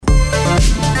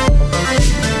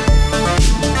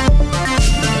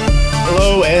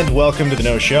and welcome to The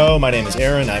No Show. My name is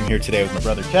Aaron. I'm here today with my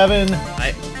brother Kevin.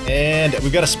 Hi. And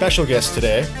we've got a special guest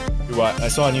today who I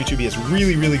saw on YouTube. He has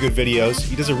really, really good videos.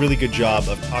 He does a really good job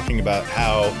of talking about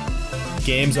how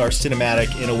games are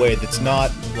cinematic in a way that's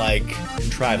not like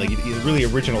contrived. Like a really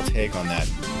original take on that.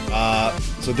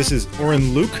 So this is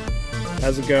Orrin Luc.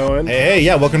 How's it going? Hey,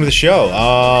 yeah, welcome to the show.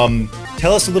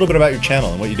 Tell us a little bit about your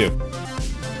channel and what you do.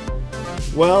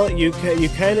 Well, you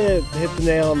kind of hit the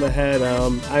nail on the head.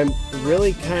 I'm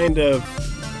really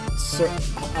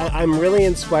I'm really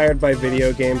inspired by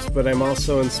video games, but I'm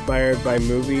also inspired by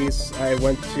movies. I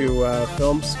went to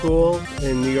film school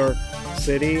in New York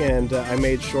City, and I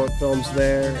made short films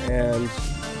there. And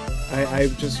I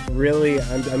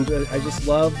just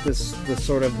love this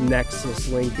sort of nexus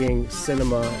linking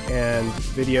cinema and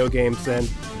video games. And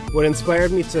what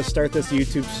inspired me to start this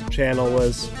YouTube channel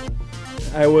was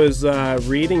I was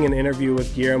reading an interview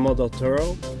with Guillermo del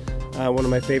Toro, one of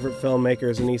my favorite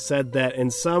filmmakers, and he said that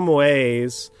in some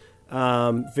ways,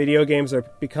 video games are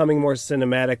becoming more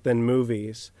cinematic than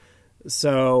movies.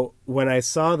 So when I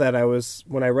saw that,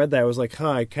 when I read that, I was like,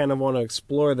 I kind of want to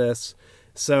explore this.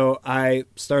 So I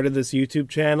started this YouTube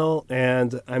channel,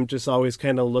 and I'm just always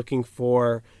kind of looking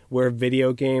for where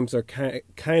video games are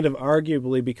kind of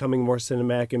arguably becoming more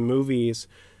cinematic in movies.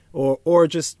 Or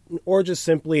just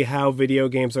simply how video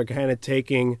games are kind of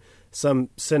taking some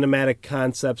cinematic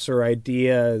concepts or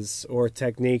ideas or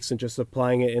techniques and just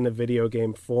applying it in a video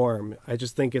game form. I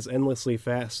just think it's endlessly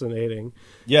fascinating.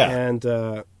 Yeah. And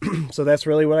so that's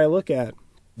really what I look at.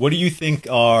 What do you think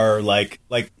are like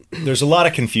there's a lot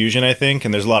of confusion, I think,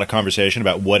 and there's a lot of conversation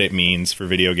about what it means for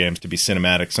video games to be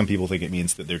cinematic. Some people think it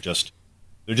means that they're just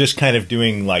kind of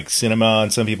doing like cinema,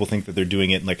 and some people think that they're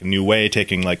doing it in like a new way,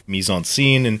 taking like mise en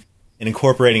scene and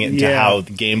incorporating it into how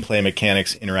the gameplay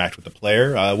mechanics interact with the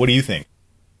player. What do you think?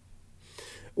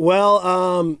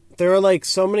 Well, there are like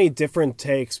so many different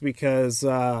takes because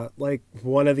like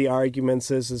one of the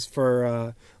arguments is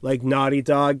for like Naughty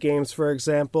Dog games, for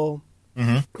example.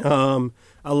 Mm-hmm.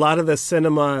 A lot of the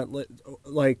cinema,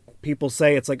 like people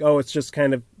say, it's like, it's just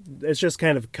kind of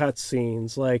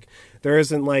cutscenes. Like there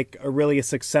isn't like a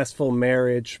successful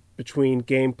marriage between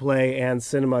gameplay and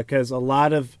cinema, because a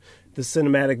lot of the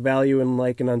cinematic value in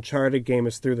like an Uncharted game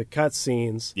is through the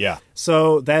cutscenes. Yeah.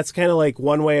 So that's kind of like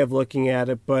one way of looking at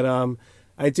it. But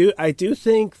I do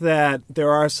think that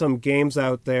there are some games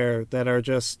out there that are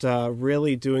just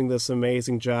really doing this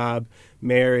amazing job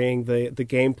marrying the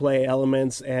gameplay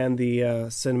elements and the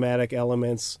cinematic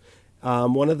elements.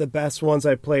 One of the best ones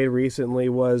I played recently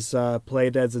was Play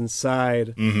Dead's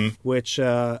Inside, mm-hmm.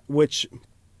 which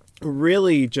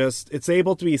really just, it's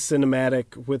able to be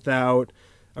cinematic without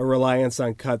a reliance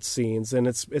on cutscenes, and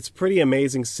it's pretty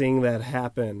amazing seeing that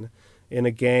happen in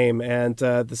a game. And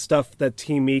the stuff that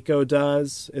Team Ico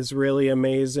does is really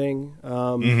amazing.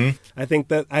 Mm-hmm. I think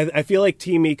that I feel like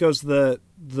Team Ico's the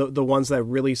ones that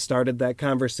really started that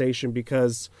conversation,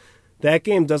 because that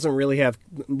game doesn't really have,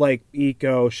 like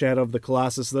Ico, Shadow of the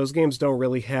Colossus, those games don't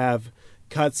really have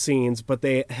cutscenes, but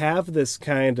they have this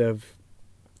kind of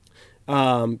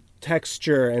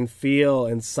texture and feel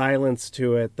and silence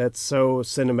to it that's so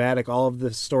cinematic. All of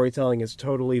the storytelling is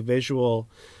totally visual,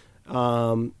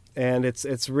 and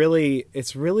it's really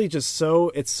just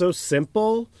so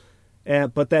simple.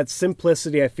 But that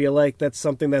simplicity, I feel like that's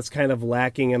something that's kind of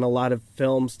lacking in a lot of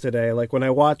films today. Like when I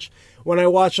watch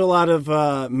a lot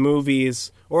of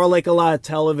movies or like a lot of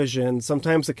television,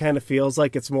 sometimes it kind of feels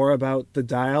like it's more about the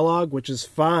dialogue, which is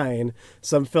fine.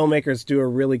 Some filmmakers do a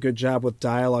really good job with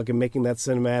dialogue and making that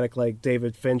cinematic, like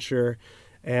David Fincher.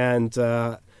 And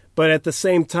but at the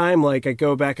same time, like I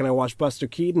go back and I watch Buster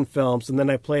Keaton films, and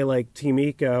then I play like a Team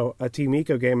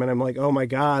Ico game, and I'm like, oh my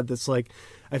God, that's like,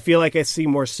 I feel like I see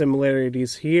more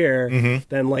similarities here mm-hmm.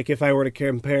 than like if I were to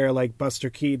compare like Buster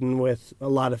Keaton with a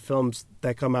lot of films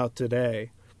that come out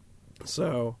today.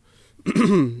 So,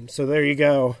 so there you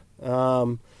go.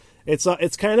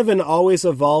 It's kind of an always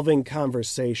evolving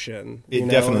conversation. It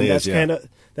definitely is. Yeah.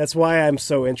 That's why I'm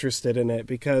so interested in it,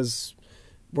 because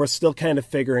we're still kind of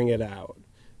figuring it out.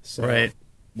 So, right.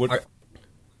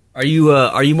 Are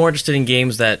you more interested in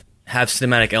games that have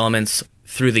cinematic elements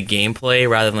through the gameplay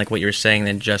rather than like what you were saying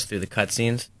than just through the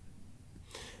cutscenes?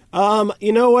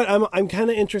 You know what? I'm kind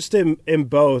of interested in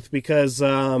both, because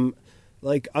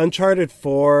like Uncharted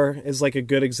 4 is like a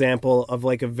good example of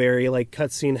like a very like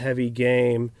cutscene heavy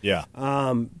game. Yeah.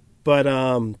 But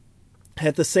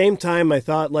at the same time, I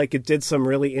thought like it did some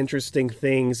really interesting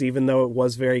things, even though it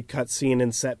was very cutscene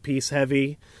and set piece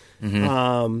heavy.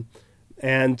 Mm-hmm.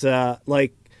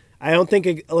 Like I don't think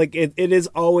it is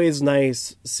always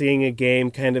nice seeing a game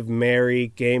kind of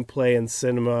marry gameplay and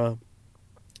cinema.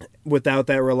 without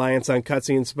that reliance on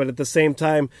cutscenes. But at the same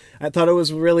time, I thought it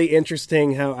was really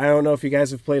interesting how, I don't know if you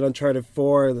guys have played Uncharted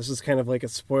 4. This is kind of like a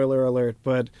spoiler alert,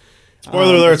 but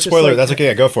Spoiler alert, spoiler. like, That's okay.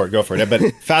 Yeah, go for it. But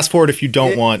fast forward if you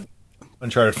don't want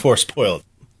Uncharted 4 spoiled.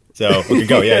 So we could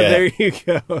go. Yeah.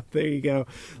 There you go.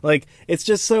 Like, it's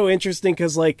just so interesting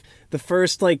because, like, the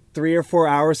first, like, 3 or 4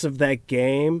 hours of that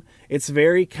game, it's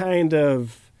very kind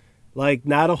of, like,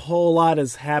 not a whole lot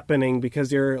is happening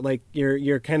because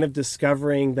you're kind of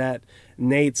discovering that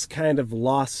Nate's kind of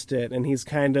lost it, and he's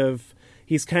kind of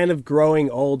growing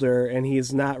older, and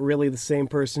he's not really the same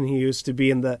person he used to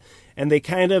be and they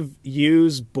kind of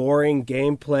use boring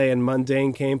gameplay and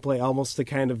mundane gameplay almost to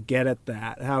kind of get at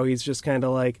that. How he's just kind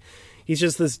of like, he's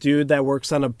just this dude that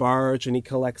works on a barge and he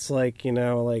collects like, you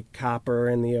know, like copper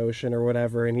in the ocean or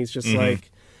whatever. And he's just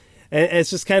like, and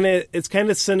it's kind of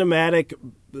cinematic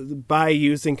by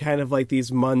using kind of like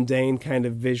these mundane kind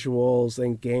of visuals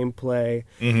and gameplay.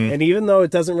 And even though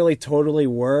it doesn't really totally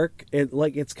work,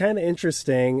 it's kind of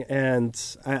interesting. And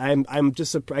I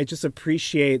just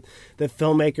appreciate that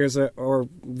filmmakers or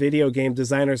video game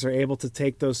designers are able to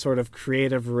take those sort of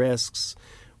creative risks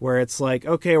where it's like,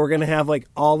 okay, we're going to have like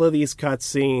all of these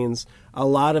cutscenes, a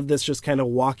lot of this just kind of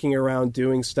walking around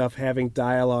doing stuff, having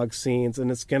dialogue scenes, and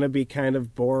it's going to be kind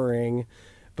of boring.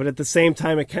 But at the same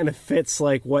time, it kind of fits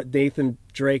like what Nathan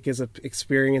Drake is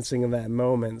experiencing in that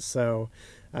moment. So,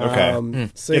 So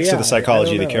gets to the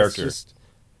psychology of the character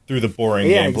through the boring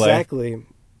gameplay. Exactly.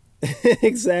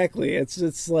 Exactly.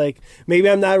 It's like, maybe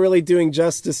I'm not really doing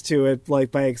justice to it,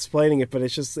 like by explaining it, but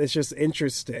it's just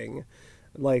interesting,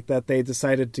 like that they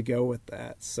decided to go with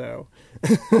that. So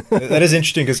that is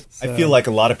interesting because I feel like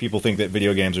a lot of people think that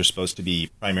video games are supposed to be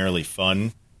primarily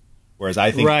fun. Whereas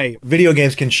I think video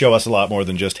games can show us a lot more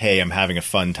than just, hey, I'm having a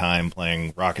fun time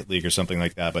playing Rocket League or something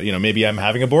like that. But, you know, maybe I'm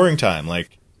having a boring time,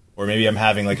 like, or maybe I'm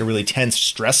having like a really tense,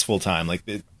 stressful time. Like,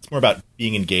 it's more about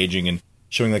being engaging and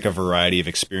showing like a variety of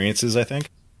experiences, I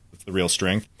think. That's the real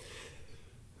strength.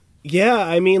 Yeah,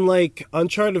 I mean, like,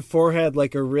 Uncharted 4 had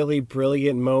like a really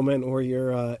brilliant moment where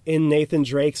you're in Nathan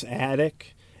Drake's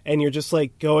attic, and you're just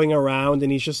like going around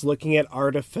and he's just looking at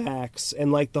artifacts,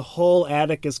 and like the whole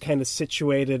attic is kind of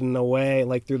situated in a way,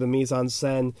 like through the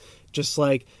mise-en-scène, just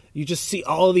like you just see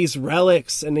all of these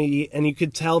relics, and you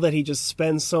could tell that he just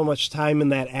spends so much time in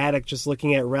that attic just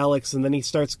looking at relics, and then he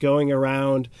starts going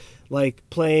around like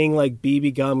playing like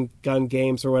BB gun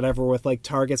games or whatever with like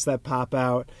targets that pop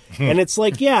out. And it's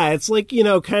like, yeah, it's like, you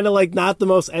know, kind of like not the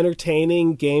most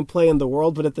entertaining gameplay in the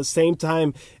world, but at the same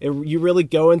time, you really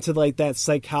go into like that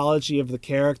psychology of the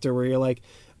character where you're like,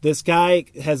 this guy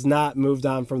has not moved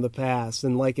on from the past,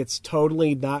 and like it's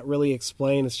totally not really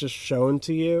explained, it's just shown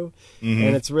to you.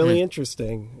 And it's really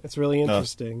interesting. It's really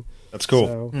interesting. That's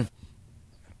cool. So,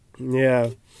 yeah.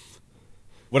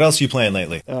 What else are you playing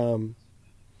lately?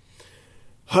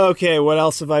 Okay, what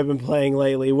else have I been playing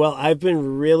lately? Well, I've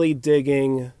been really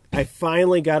digging. I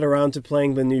finally got around to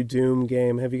playing the new Doom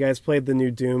game. Have you guys played the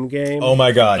new Doom game? Oh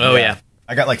my god. Oh yeah.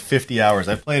 I got like 50 hours.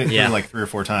 I've played it through like 3 or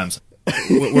 4 times.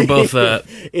 We're both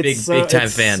big time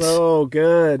fans. It's so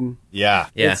good. Yeah.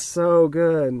 It's so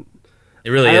good. It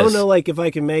really is. I don't know like if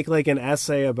I can make like an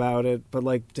essay about it, but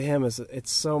like damn, it's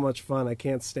so much fun. I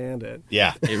can't stand it.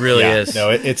 Yeah. It really is. No,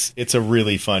 it's a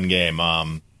really fun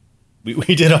game. We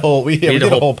did a whole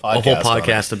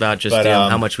podcast about just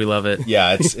how much we love it.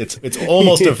 Yeah, it's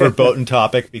almost a verboten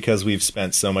topic because we've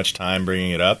spent so much time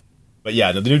bringing it up. But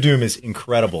yeah, the new Doom is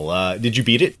incredible. Did you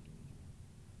beat it?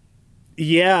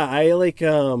 Yeah, I like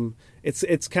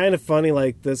it's kind of funny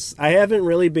like this. I haven't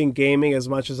really been gaming as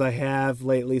much as I have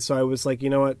lately, so I was like,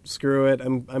 you know what, screw it.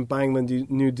 I'm buying the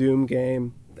new Doom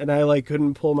game, and I like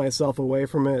couldn't pull myself away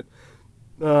from it.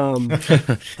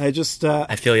 I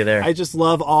feel you there. I just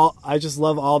love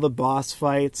all the boss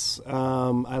fights.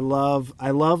 I love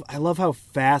how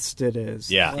fast it is.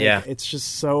 Yeah. Like, it's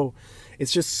just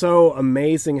so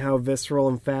amazing how visceral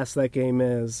and fast that game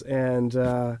is.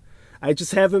 And I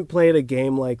just haven't played a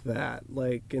game like that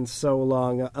like in so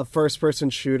long. A first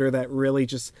person shooter that really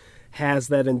just has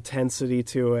that intensity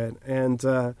to it.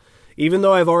 And even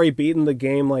though I've already beaten the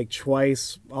game like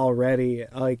twice already,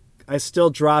 like I still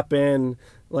drop in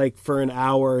like for an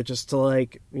hour just to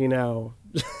like, you know,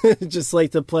 just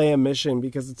like to play a mission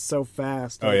because it's so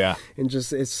fast. Oh yeah. And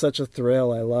just it's such a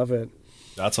thrill. I love it.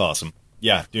 That's awesome.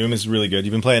 Yeah, Doom is really good.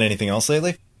 You've been playing anything else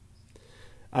lately?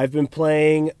 I've been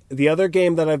playing the other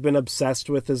game that I've been obsessed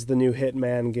with is the new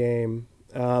Hitman game.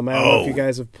 I don't know if you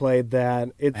guys have played that.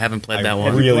 I haven't played that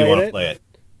one. I really want to play it.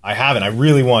 I haven't. I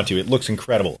really want to. It looks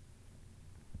incredible.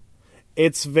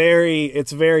 It's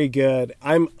very good.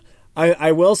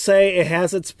 I will say it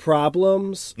has its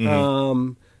problems.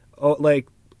 Like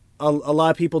a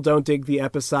lot of people don't dig the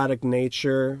episodic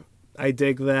nature. I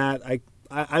dig that.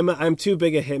 I'm too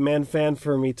big a Hitman fan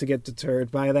for me to get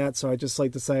deterred by that, so I just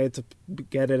like decided to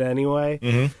get it anyway.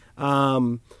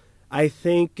 Mm-hmm. I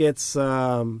think it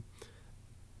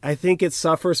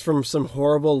suffers from some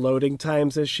horrible loading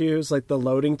times issues. Like the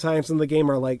loading times in the game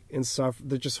are like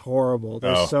they're just horrible.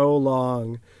 They're so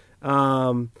long.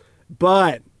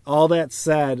 But all that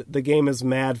said, the game is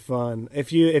mad fun.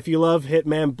 If you love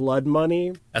Hitman Blood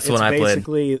Money, that's the one I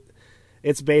played.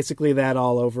 It's basically that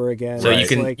all over again. So you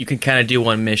can kind of do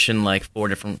one mission like 5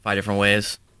 different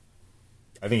ways.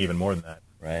 I think even more than that.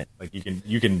 Right. Like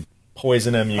you can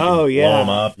poison them. You can blow them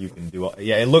up. You can do.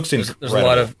 It looks incredible. There's a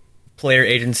lot of player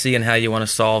agency in how you want to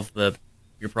solve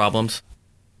your problems.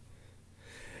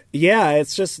 Yeah,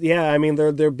 it's just I mean they're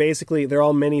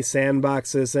all mini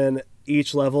sandboxes, and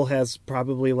each level has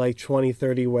probably like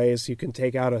 20-30 ways you can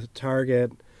take out a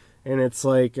target, and it's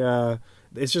like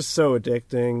it's just so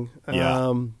addicting.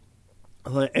 Yeah.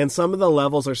 And some of the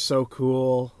levels are so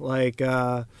cool, like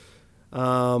the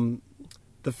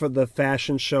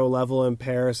fashion show level in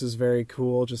Paris is very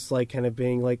cool, just like kind of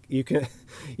being like you can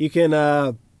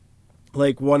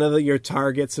like one of your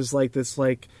targets is like this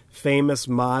like famous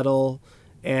model,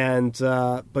 and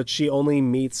but she only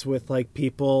meets with like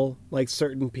people, like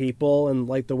certain people, and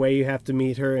like the way you have to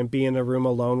meet her and be in a room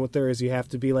alone with her is you have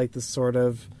to be like this sort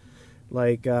of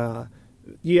like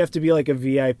you have to be like a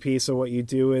VIP. So what you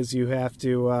do is you have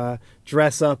to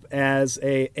dress up as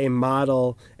a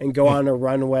model and go on the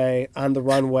runway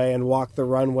and walk the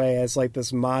runway as like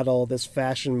this model, this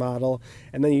fashion model,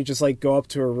 and then you just like go up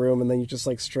to her room and then you just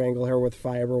like strangle her with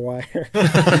fiber wire.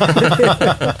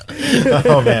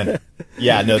 Oh man,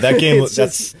 yeah, no, that game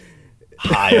that's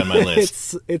high on my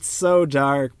list. It's so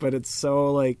dark, but it's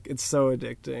so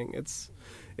addicting.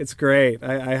 It's great.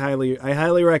 I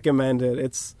highly recommend it.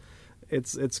 It's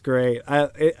great.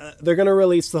 They're going to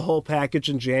release the whole package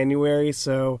in January,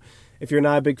 so if you're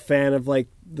not a big fan of like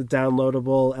the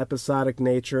downloadable episodic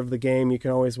nature of the game, you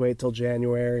can always wait till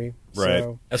January. Right.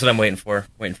 So. That's what I'm waiting for.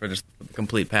 Waiting for just the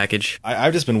complete package.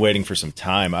 I've just been waiting for some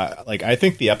time. I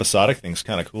think the episodic thing's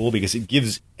kind of cool because it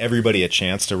gives everybody a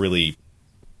chance to really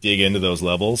dig into those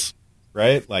levels,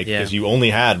 right? Like, because you only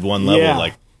had one level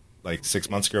like 6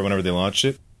 months ago, whenever they launched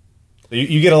it. So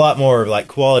you get a lot more like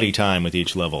quality time with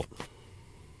each level.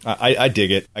 I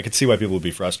dig it. I could see why people would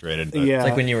be frustrated. But. Yeah. It's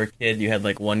like when you were a kid, you had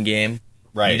like one game.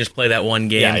 Right. You just play that one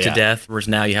game to death, whereas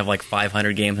now you have like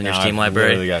 500 games in your Steam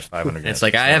library. I've literally got 500 games. It's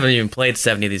like, I haven't even played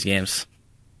 70 of these games.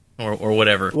 Or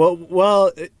whatever.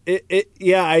 Well,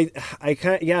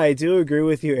 I do agree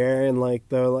with you, Aaron.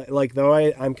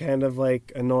 Though I'm kind of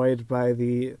like annoyed by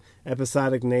the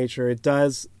episodic nature.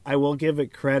 I will give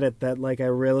it credit that like I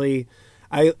literally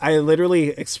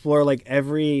explore like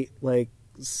every like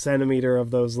centimeter of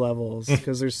those levels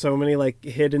because there's so many like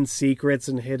hidden secrets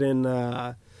and hidden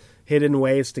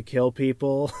ways to kill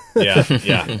people.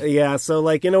 Yeah. So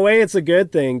like in a way it's a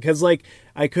good thing because like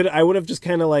I would have just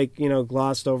kind of like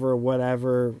glossed over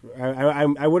whatever.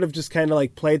 I would have just kind of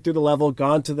like played through the level,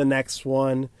 gone to the next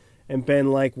one, and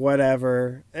been like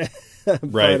whatever.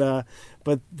 Right.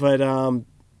 But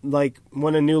like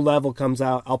when a new level comes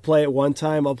out, I'll play it one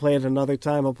time, I'll play it another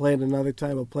time, I'll play it another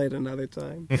time, I'll play it another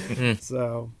time.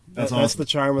 So that's awesome. the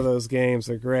charm of those games.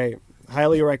 They're great.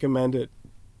 Highly recommend it.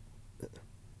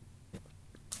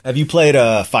 Have you played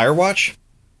Firewatch?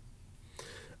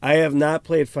 I have not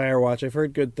played Firewatch. I've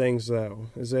heard good things though.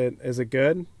 Is it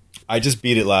good? I just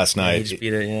beat it last night. You just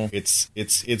beat it, yeah.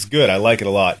 It's good. I like it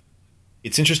a lot.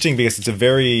 It's interesting because it's a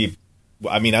very,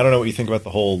 I mean, I don't know what you think about the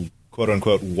whole quote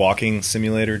unquote walking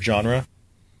simulator genre,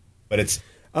 but it's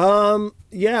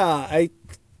yeah, I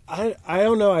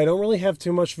don't know. I don't really have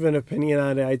too much of an opinion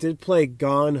on it. I did play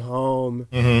Gone Home.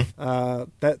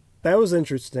 Mm-hmm. That was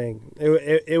interesting.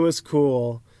 It was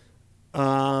cool.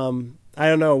 I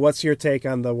don't know. What's your take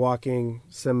on the walking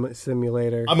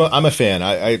simulator? I'm a fan.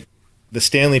 The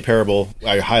Stanley Parable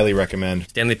I highly recommend.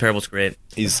 Stanley Parable's great.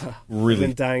 He's really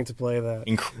I've been dying to play that.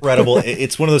 Incredible.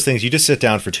 It's one of those things you just sit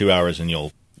down for 2 hours and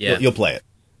you'll play it.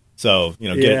 So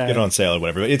get it on sale or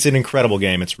whatever. It's an incredible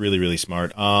game. It's really, really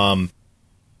smart.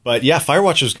 But yeah,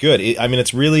 Firewatch is good.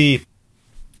 It's really,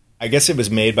 I guess it was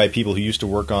made by people who used to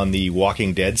work on the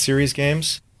Walking Dead series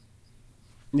games.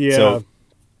 Yeah. So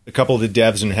a couple of the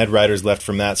devs and head writers left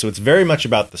from that. So it's very much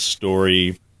about the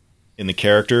story and the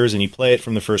characters, and you play it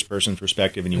from the first person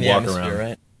perspective, and you walk around.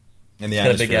 Right? And the it's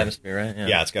got a big atmosphere, right?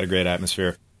 Yeah, it's got a great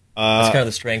atmosphere. That's kind of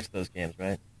the strength of those games,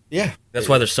 right? Yeah. That's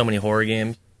why there's so many horror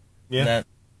games. Yeah.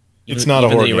 It's not a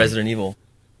horror game. Resident Evil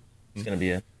is going to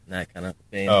be in that kind of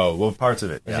vein. Oh, well, parts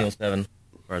of it. Resident Evil 7, as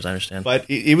far as I understand. But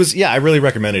it was, I really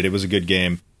recommend it. It was a good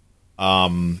game.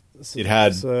 It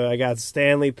had So I got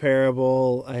Stanley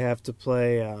Parable. I have to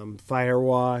play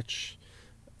Firewatch.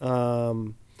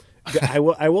 I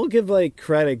will give like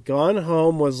credit. Gone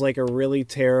Home was like a really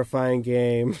terrifying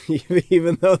game,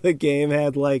 even though the game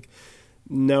had like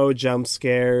no jump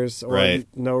scares or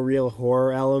no real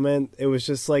horror element. It was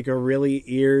just like a really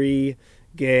eerie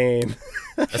game.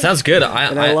 That sounds good.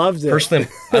 I loved it. Personally,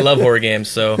 I love horror games,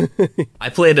 so I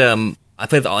played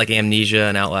like Amnesia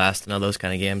and Outlast and all those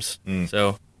kind of games.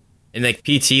 So, and like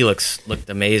PT looked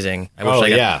amazing.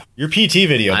 Your PT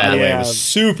video by the way was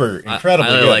super incredibly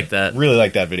I really good. like that. Really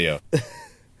like that video.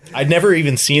 I'd never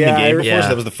even seen the game before, so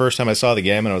that was the first time I saw the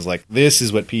game, and I was like, "This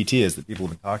is what PT is that people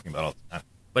have been talking about all the time."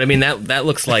 But I mean that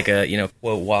looks like a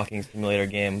quote walking simulator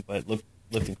game, but looked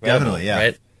incredible. Definitely, yeah.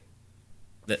 Right?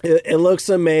 It looks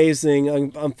amazing.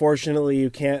 Unfortunately, you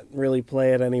can't really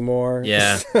play it anymore.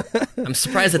 Yeah, I'm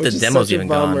surprised that the demo's even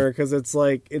gone. Because it's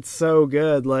like it's so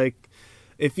good. Like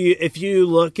if you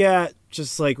look at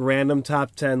just like random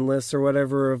top 10 lists or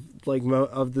whatever of like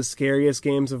of the scariest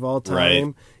games of all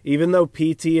time, even though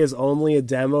PT is only a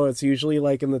demo, it's usually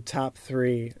like in the top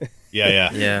 3. Yeah.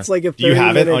 It's like a 30 you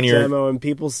have it minute on your demo, and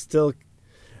people still.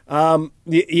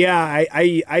 Yeah,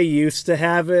 I used to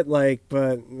have it, like,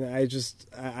 but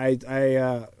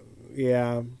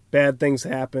yeah, bad things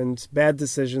happened, bad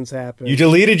decisions happened. You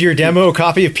deleted your demo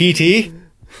copy of PT?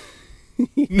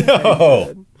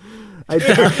 No. I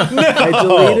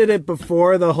deleted it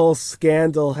before the whole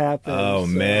scandal happened. Oh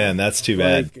man, that's too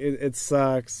bad. Like, it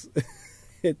sucks.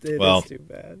 It is too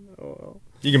bad. Oh well.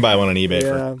 You can buy one on eBay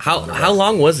for how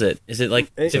long was it? Is it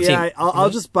like 15? Yeah,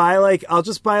 I'll just buy like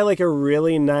a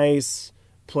really nice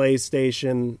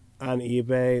PlayStation on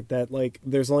eBay that like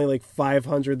there's only like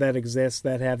 500 that exist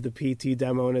that have the PT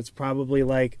demo, and it's probably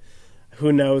like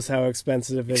who knows how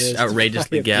expensive it is.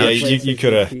 Outrageously Yeah, you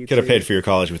could have paid for your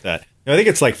college with that. I think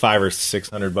it's like $500 or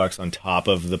 $600 on top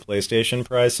of the PlayStation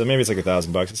price, so maybe it's like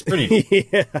 $1,000. It's pretty.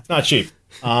 It's not cheap.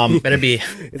 Better be.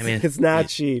 It's not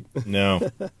cheap. No.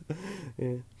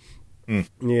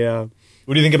 Yeah.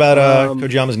 What do you think about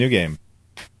Kojama's new game?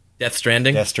 Death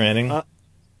Stranding. I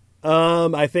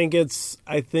think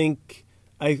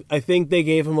they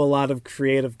gave him a lot of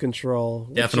creative control.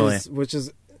 Definitely.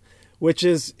 Which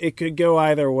is it could go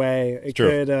either way. It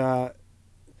True. could.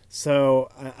 So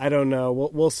I don't know.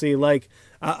 We'll see. Like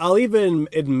I'll even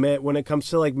admit when it comes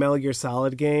to like Metal Gear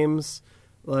Solid games,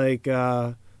 like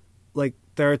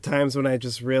there are times when I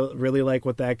just really like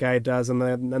what that guy does, and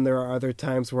then there are other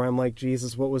times where I'm like,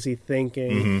 Jesus, what was he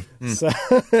thinking?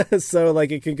 Mm-hmm. So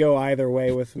like it could go either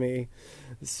way with me.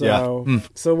 So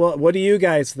what do you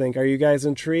guys think? Are you guys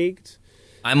intrigued?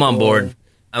 I'm on board.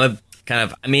 I'm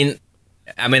I mean,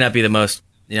 I may not be the most.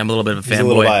 I'm a little bit of a fanboy. A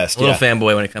little biased, a little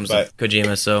fanboy when it comes to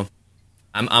Kojima. So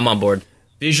I'm on board.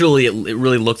 Visually, it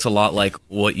really looks a lot like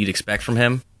what you'd expect from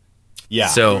him. Yeah.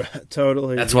 So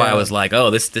totally. That's why I was like, oh,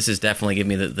 this is definitely giving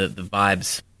me the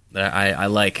vibes that I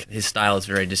like. His style is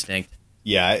very distinct.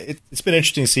 Yeah, it's been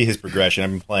interesting to see his progression.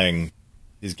 I've been playing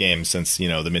his games since the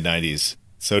mid '90s.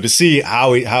 So to see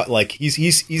how he's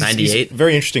 98? a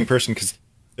very interesting person because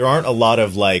there aren't a lot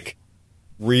of like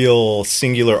real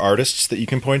singular artists that you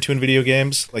can point to in video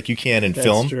games like you can in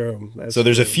film. True. So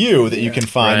there's a few that you can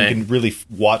find. You can really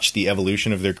watch the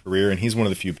evolution of their career, and he's one of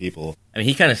the few people. I mean,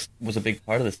 he kind of was a big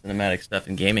part of the cinematic stuff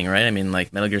in gaming, right? I mean,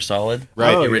 like Metal Gear Solid,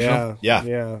 right? The original. Yeah.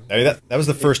 I mean, that was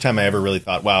the first time I ever really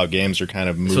thought, wow, games are kind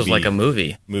of This was like a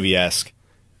movie-esque.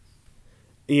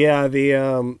 Yeah, the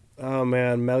oh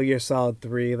man, Metal Gear Solid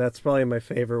 3, that's probably my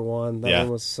favorite one. That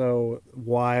one was so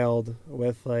wild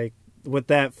with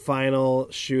that final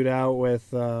shootout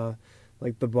with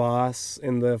like the boss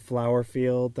in the flower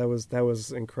field. That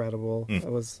was incredible.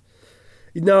 That was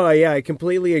I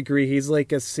completely agree. He's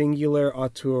like a singular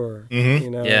auteur,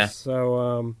 Yeah.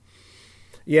 So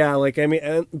like I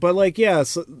mean, but like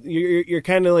so you're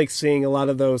kind of like seeing a lot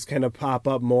of those kind of pop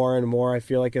up more and more. I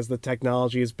feel like as the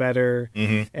technology is better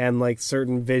and like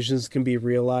certain visions can be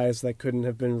realized that couldn't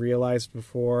have been realized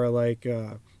before, like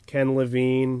Ken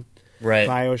Levine, right?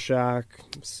 BioShock.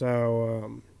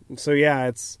 So yeah,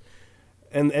 it's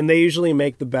and they usually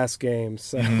make the best games.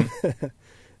 So.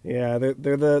 Yeah,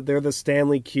 they're the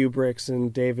Stanley Kubricks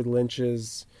and David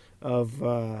Lynch's of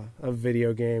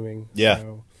video gaming. Yeah.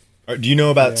 So, do you know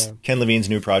about Ken Levine's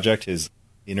new project? His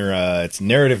it's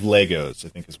narrative Legos, I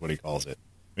think is what he calls it.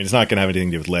 I mean, it's not going to have anything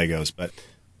to do with Legos, but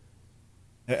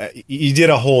he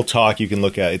did a whole talk you can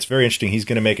look at. It's very interesting. He's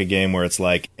going to make a game where it's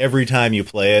like every time you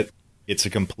play it, it's a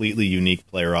completely unique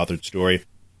player-authored story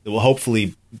that will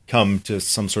hopefully come to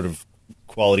some sort of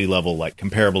quality level like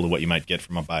comparable to what you might get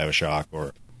from a BioShock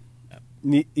or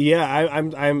Yeah,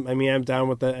 I'm down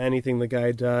with anything the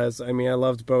guy does. I mean, I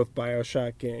loved both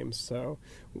BioShock games. So,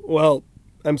 well,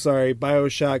 I'm sorry,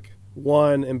 BioShock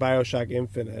 1 and BioShock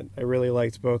Infinite. I really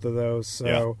liked both of those.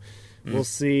 So, we'll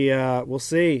see. We'll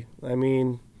see. I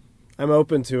mean, I'm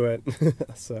open to it.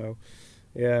 So,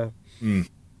 yeah.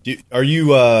 Are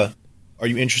you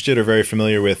interested or very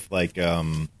familiar with like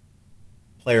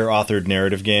player-authored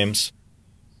narrative games?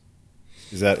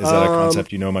 Is that a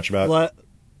concept you know much about?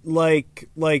 Like,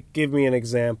 give me an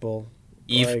example.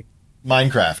 Eve. Like,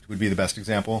 Minecraft would be the best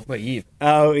example. What, Eve?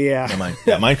 oh yeah.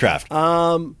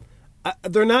 Minecraft.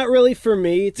 They're not really for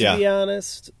me, to Yeah. be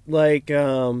honest. Like,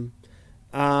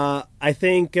 I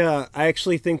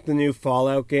actually think the new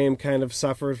Fallout game kind of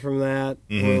suffered from that.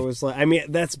 Where it was like, I mean,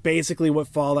 that's basically what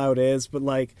Fallout is, but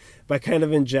like by kind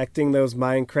of injecting those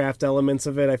Minecraft elements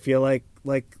of it, I feel like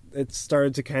it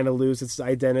started to kind of lose its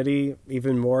identity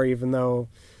even more, even though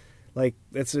like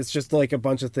it's just like a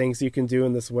bunch of things you can do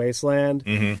in this wasteland.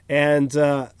 And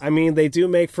I mean, they do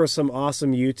make for some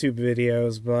awesome YouTube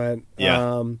videos, but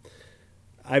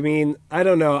I mean, I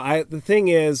don't know. The thing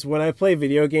is, when I play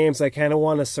video games, I kind of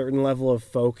want a certain level of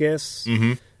focus.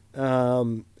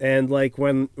 And like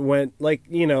when like,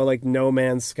 you know, like No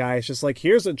Man's Sky, it's just like,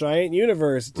 here's a giant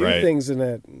universe, do things in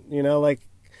it. You know, like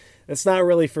it's not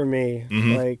really for me.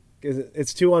 Like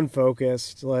it's too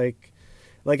unfocused. Like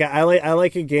I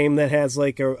like a game that has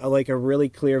like a really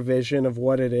clear vision of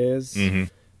what it is,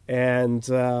 and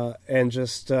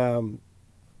just.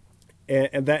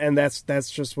 And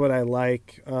that's just what I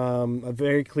like. A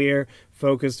very clear,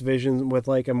 focused vision with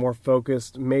like a more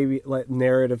focused, maybe like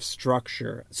narrative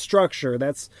structure. Structure.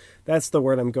 That's the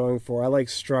word I'm going for. I like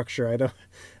structure. I don't.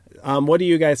 What do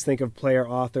you guys think of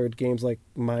player-authored games like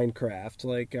Minecraft?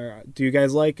 Like, do you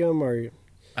guys like them or?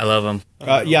 I love them.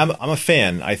 Yeah, I'm a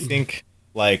fan. I think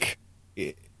like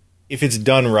if it's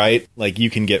done right, like you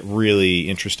can get really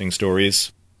interesting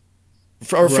stories.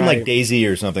 Or from like Daisy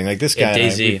or something. Like this guy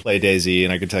and I, we play Daisy,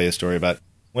 and I could tell you a story about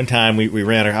one time we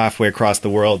ran halfway across the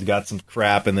world, got some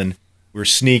crap, and then we were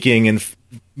sneaking and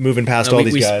moving past all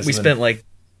these guys. We spent like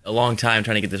a long time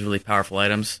trying to get these really powerful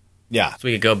items. Yeah. So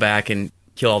we could go back and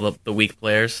kill all the weak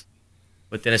players.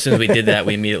 But then as soon as we did that,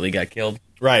 we immediately got killed.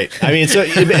 Right. I mean, so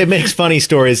it makes funny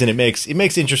stories, and it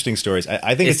makes interesting stories.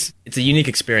 I think it's a unique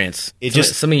experience. It's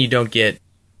just something you don't get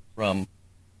from,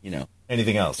 you know,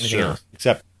 anything else.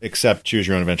 Except choose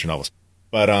your own adventure novels.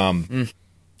 But I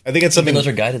think it's something those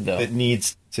are guided though that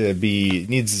needs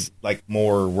like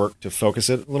more work to focus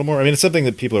it a little more. I mean, it's something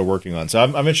that people are working on. So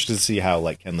I'm interested to see how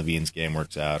like Ken Levine's game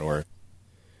works out, or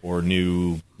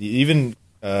new even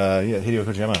Hideo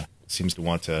Kojima seems to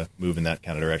want to move in that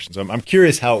kind of direction. So I'm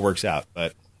curious how it works out.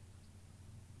 But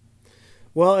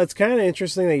well, it's kind of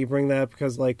interesting that you bring that up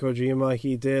because like Kojima,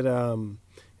 he did.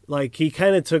 Like he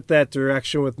kind of took that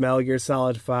direction with Metal Gear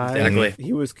Solid 5. Exactly.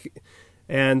 He was,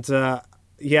 and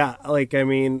yeah, like I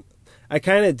mean, I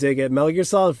kind of dig it. Metal Gear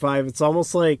Solid 5. It's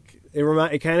almost like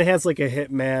it kind of has like a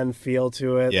Hitman feel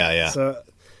to it. Yeah. So,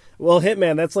 well,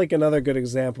 Hitman. That's like another good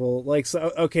example. Like,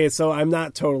 so okay, so I'm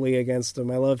not totally against him.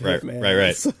 I love Hitman.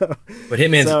 Right. So, but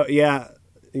Hitman's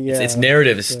its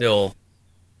narrative is still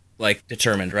like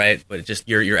determined, right? But just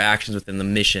your actions within the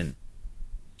mission.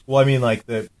 Well, I mean, like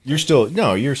you're still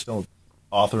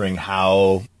authoring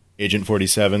how Agent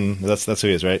 47. That's who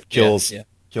he is, right? Kills the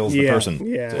person.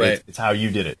 Yeah, so right. It's how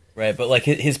you did it, right? But like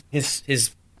his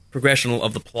progression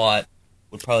of the plot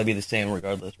would probably be the same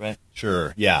regardless, right?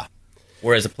 Sure. Yeah.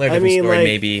 Whereas a player-driven story, like,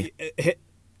 maybe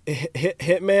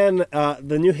Hitman,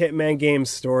 the new Hitman game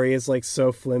story is like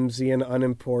so flimsy and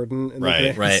unimportant in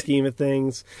the grand scheme of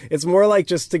things. It's more like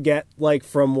just to get like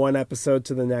from one episode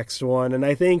to the next one, and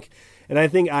I think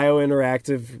IO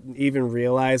Interactive even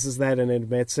realizes that and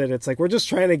admits it. It's like, we're just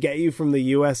trying to get you from the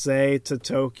USA to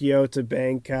Tokyo to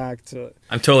Bangkok to...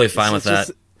 I'm totally fine with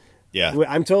that. Yeah.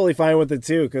 I'm totally fine with it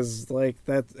too, because like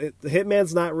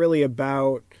Hitman's not really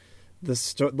about the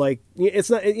story. Like, it's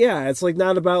not, it's like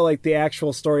not about like the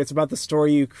actual story. It's about the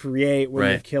story you create when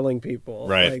you're killing people.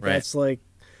 Right. Like,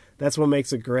 that's what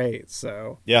makes it great.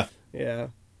 So, yeah.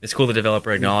 It's cool the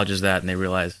developer acknowledges that and they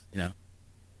realize, you know.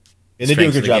 And they do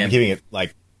a good job of keeping it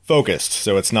like focused,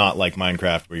 so it's not like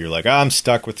Minecraft where you're like, I'm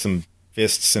stuck with some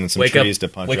fists and some trees to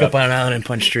punch. Wake up on an island and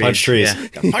punch trees. Punch trees.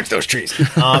 Yeah. Punch those trees.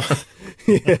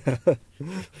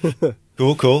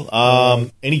 Cool.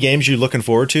 Any games you're looking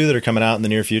forward to that are coming out in the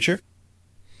near future?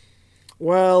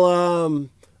 Well,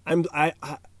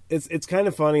 it's kind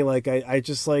of funny. Like I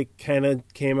just like kind of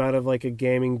came out of like a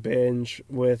gaming binge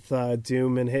with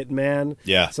Doom and Hitman.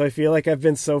 Yeah. So I feel like I've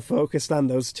been so focused on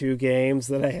those two games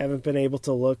that I haven't been able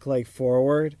to look like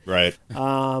forward. Right.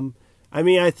 I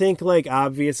mean, I think like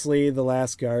obviously The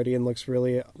Last Guardian looks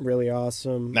really really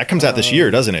awesome. That comes out this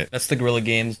year, doesn't it? That's the Guerrilla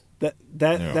Games.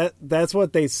 That's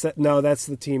what they said. No, that's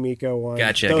the Team Eco one.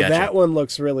 Gotcha. That one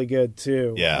looks really good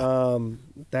too. Yeah.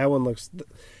 That one looks.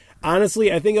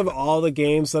 Honestly, I think of all the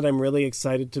games that I'm really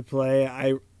excited to play,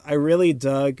 I really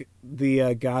dug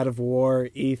the God of War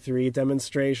E3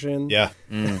 demonstration. Yeah.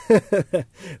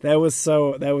 that was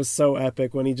so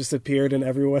epic when he just appeared and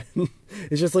everyone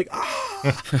is just like, ah.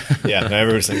 Yeah, and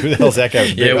everyone's like, who the hell's that guy?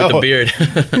 With the beard.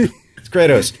 It's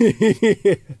Kratos.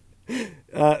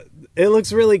 It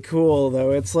looks really cool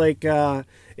though. It's like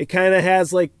it kind of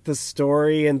has like the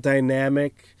story and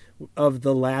dynamic of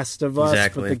The Last of Us,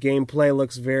 exactly. But the gameplay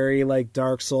looks very like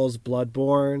Dark Souls,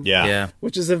 Bloodborne. Yeah.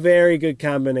 Which is a very good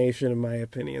combination in my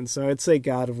opinion. So I'd say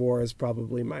God of War is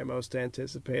probably my most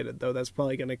anticipated, though that's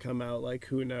probably going to come out like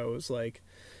who knows, like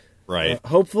right.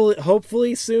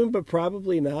 Hopefully soon, but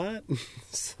probably not.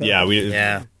 So,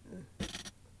 yeah.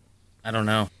 I don't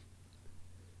know.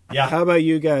 Yeah. How about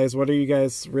you guys? What are you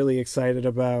guys really excited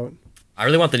about? I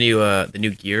really want the new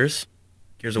Gears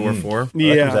of War 4.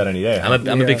 That comes out any day.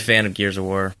 I'm a big fan of Gears of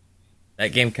War. That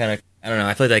game kind of, I don't know,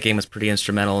 I feel like that game was pretty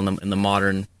instrumental in the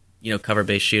modern,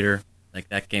 cover-based shooter. Like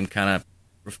that game kind of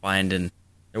refined, and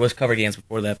there was cover games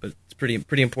before that, but it's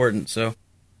pretty important. So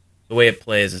the way it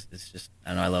plays is just, I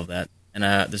don't know, I love that. And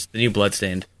there's the new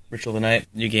Bloodstained, Ritual of the Night,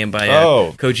 new game by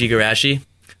Koji Igarashi.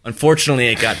 Unfortunately,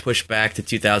 it got pushed back to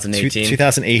 2018.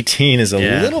 2018 is a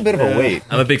little bit of a wait.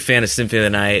 I'm a big fan of Symphony of the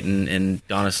Night and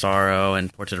Dawn of Sorrow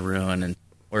and Portrait of Ruin and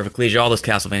Order of Ecclesia, all those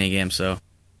Castlevania games. So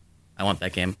I want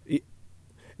that game.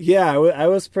 Yeah, I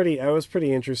was pretty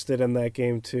interested in that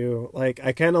game too. Like,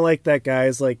 I kind of like that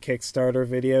guy's like Kickstarter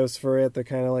videos for it. They're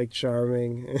kind of like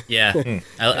charming. Yeah,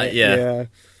 yeah.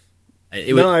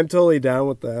 I'm totally down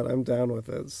with that. I'm down with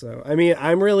it. So, I mean,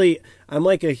 I'm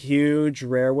like a huge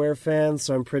Rareware fan,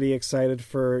 so I'm pretty excited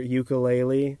for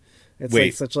Yooka-Laylee. It's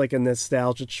like such like a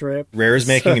nostalgia trip. Rare is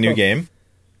making a new game?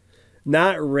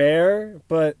 Not Rare,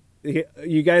 but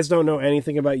you guys don't know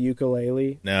anything about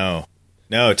Yooka-Laylee? No,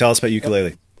 tell us about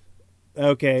Yooka-Laylee.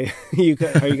 Okay, are you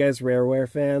guys Rareware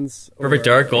fans? Perfect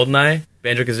Dark, GoldenEye,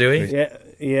 Banjo-Kazooie?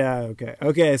 Yeah,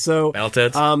 okay, so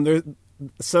Battletoads?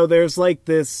 There's like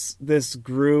this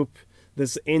group,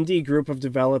 this indie group of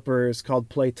developers called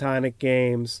Platonic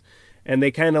Games, and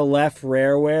they kind of left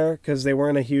Rareware because they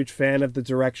weren't a huge fan of the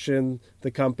direction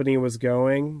the company was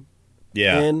going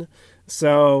in.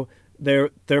 So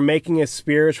they're making a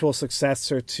spiritual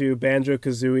successor to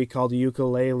Banjo-Kazooie called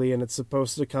Yooka-Laylee, and it's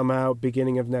supposed to come out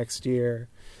beginning of next year.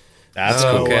 That's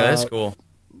cool. Okay, that's cool.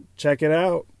 Check it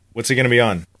out. What's it going to be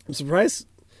on? I'm surprised.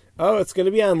 Oh, it's going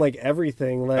to be on like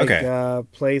everything, like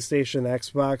PlayStation,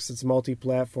 Xbox. It's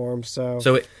multi-platform, so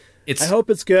it's. I hope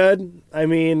it's good. I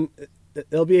mean,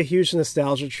 it'll be a huge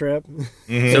nostalgia trip.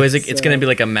 Mm-hmm. So it's going to be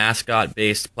like a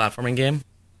mascot-based platforming game,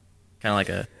 kind of like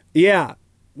a. Yeah.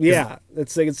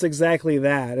 It's exactly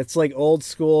that. It's like old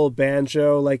school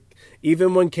Banjo. Like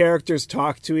even when characters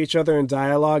talk to each other in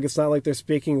dialogue, it's not like they're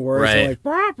speaking words. Right. They're like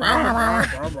brah, brah,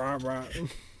 brah, brah,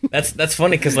 brah. That's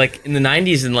funny because like in the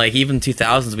 90s and like even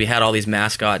 2000s we had all these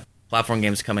mascot platform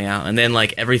games coming out, and then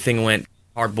like everything went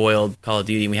hard boiled Call of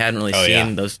Duty, and we hadn't really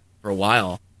seen those for a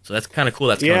while. So that's kind of cool.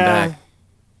 That's coming back.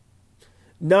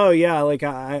 No, yeah, like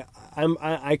I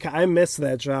miss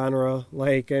that genre.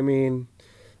 Like I mean,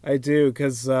 I do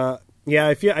because I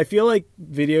feel like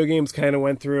video games kind of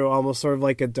went through almost sort of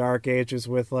like a dark ages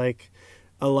with like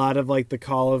a lot of like the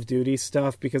Call of Duty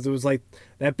stuff, because it was like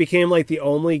that became like the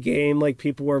only game like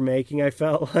people were making, I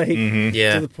felt like,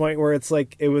 to the point where it's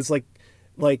like it was like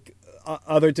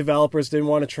other developers didn't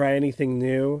want to try anything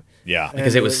new,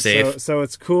 because it was safe. So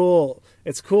it's cool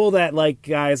that like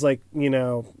guys like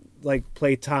like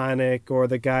Platonic or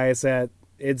the guys at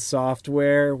id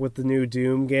Software with the new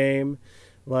Doom game,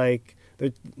 like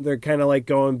they're kind of like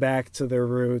going back to their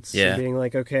roots and being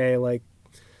like, okay, like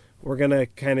we're going to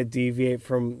kind of deviate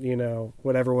from,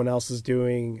 what everyone else is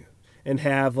doing and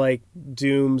have like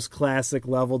Doom's classic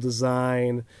level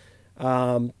design,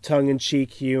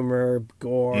 tongue-in-cheek humor,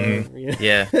 gore.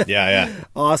 Mm-hmm.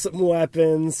 Awesome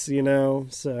weapons,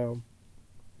 so...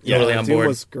 Totally on Doom board.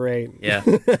 Was great. Yeah.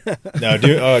 No,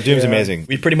 Doom's amazing.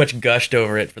 We pretty much gushed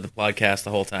over it for the podcast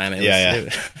the whole time.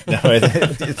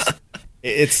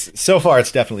 It's so far.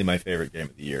 It's definitely my favorite game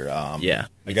of the year.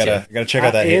 I gotta check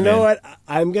out that. You know what?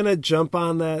 I'm gonna jump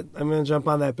on that. I'm gonna jump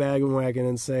on that bandwagon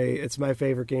and say it's my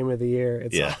favorite game of the year.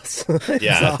 It's awesome.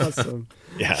 It's awesome.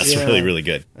 Yeah, it's really, really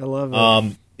good. I love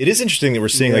it. It is interesting that we're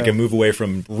seeing like a move away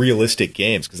from realistic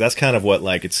games, because that's kind of what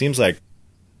it seems like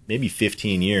maybe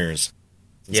 15 years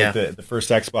Since Yeah. like the first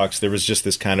Xbox, there was just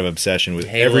this kind of obsession with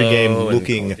Halo every game and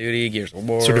looking Call of Duty, Gears of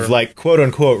War. sort of like quote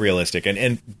unquote realistic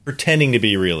and pretending to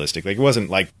be realistic. Like it wasn't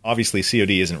like obviously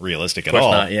COD isn't realistic at of course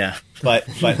all. not, yeah. But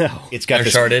it's got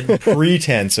Uncharted. this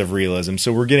pretense of realism.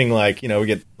 So we're getting like, we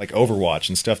get like Overwatch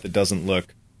and stuff that doesn't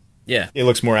look, Yeah. it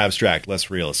looks more abstract, less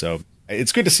real. So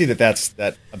it's good to see that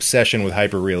that obsession with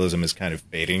hyper realism is kind of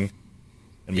fading,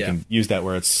 and we can use that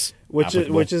where it's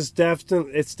applicable. which is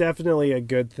definitely a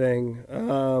good thing.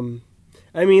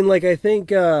 I mean, like I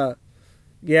think, I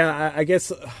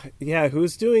guess,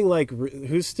 who's doing like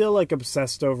who's still like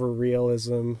obsessed over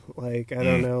realism? Like I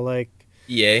don't know, like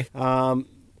EA.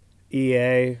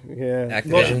 EA, yeah.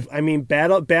 Activision. Well, I mean,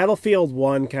 Battlefield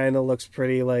 1 kind of looks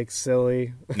pretty like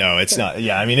silly. No, it's not.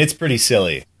 Yeah, I mean it's pretty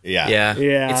silly. Yeah.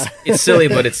 Yeah. It's silly,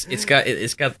 but it's got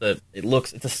it's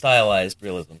a stylized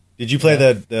realism. Did you play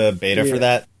the beta for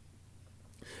that?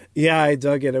 Yeah, I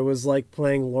dug it. It was like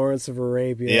playing Lawrence of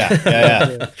Arabia.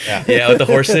 Yeah. Yeah, with the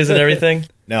horses and everything.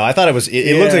 No, I thought it was.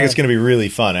 It looks like it's going to be really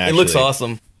fun. Actually, It looks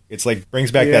awesome. It's like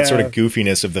brings back that sort of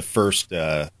goofiness of the first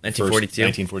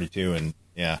 1942, and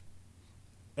yeah.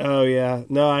 Oh yeah,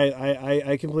 no,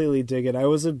 I completely dig it. I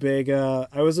was a big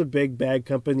Bad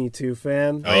Company 2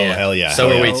 fan. Oh hell yeah! So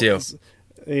hell are yeah. we too.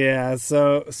 Yeah,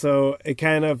 so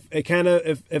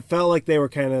it felt like they were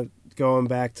kind of going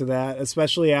back to that,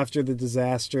 especially after the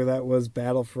disaster that was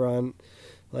Battlefront.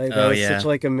 Like that was such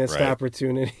like a missed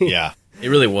opportunity. Yeah, it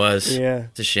really was. Yeah,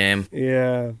 it's a shame.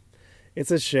 Yeah,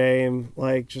 it's a shame.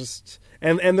 Like just.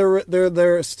 And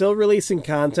they're still releasing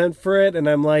content for it, and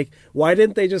I'm like, why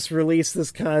didn't they just release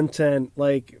this content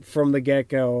like from the get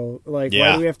go? Like,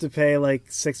 why do we have to pay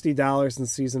like $60 in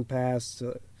season pass?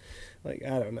 Like,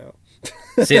 I don't know.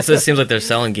 See, it seems like they're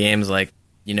selling games like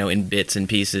in bits and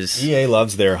pieces. EA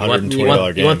loves their $120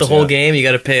 games. You want the whole game? You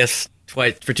got to pay us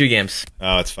twice for 2 games.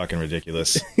 Oh, it's fucking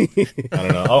ridiculous. I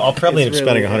don't know. I'll probably end up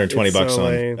spending $120 so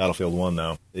on lame. Battlefield 1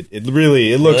 though.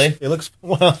 It looks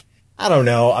well. I don't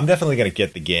know. I'm definitely going to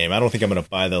get the game. I don't think I'm going to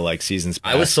buy the like seasons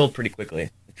pass. I was sold pretty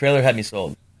quickly. The trailer had me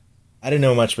sold. I didn't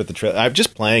know much about the trailer. I'm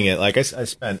just playing it. Like I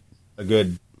spent a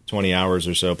good 20 hours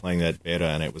or so playing that beta,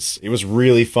 and it was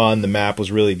really fun. The map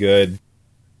was really good.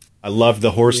 I loved the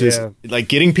horses. Yeah. Like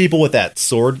getting people with that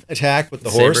sword attack with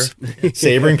the horse,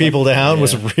 sabering people down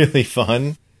was really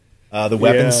fun. The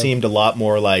weapons seemed a lot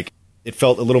more like, it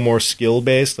felt a little more skill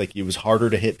based. Like it was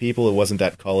harder to hit people. It wasn't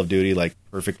that Call of Duty like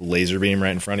perfect laser beam right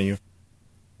in front of you.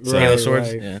 So, Halo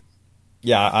swords. Right.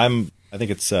 Yeah. I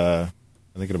think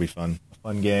it'll be fun. A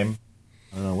fun game.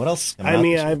 I don't know what else. I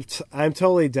mean, I'm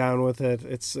totally down with it.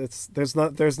 It's there's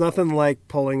nothing like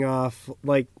pulling off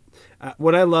like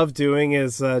what I love doing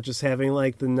is just having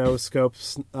like the no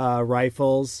scopes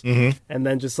rifles and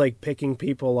then just like picking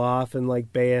people off and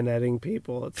like bayoneting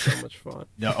people. It's so much fun.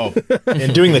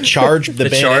 And doing the charge, the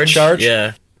bayonet charge.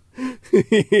 Yeah.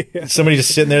 Somebody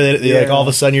just sitting there, like all of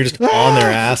a sudden you're just on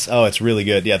their ass. Oh, it's really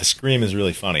good. Yeah, the scream is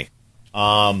really funny.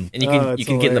 And you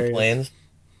can get in the hilarious. planes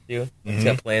too. It's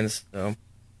got planes, so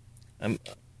I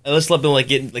just love them like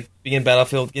being in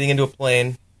Battlefield, getting into a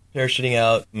plane, parachuting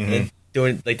out, and then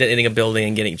doing like hitting a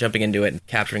building and jumping into it and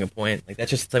capturing a point. Like that's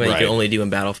just something you can only do in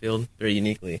Battlefield very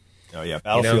uniquely. Oh yeah,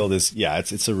 Battlefield is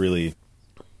it's a really.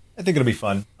 I think it'll be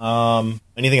fun.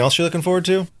 Anything else you're looking forward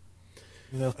to?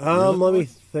 Let me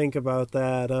think about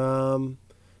that.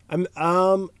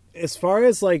 I'm as far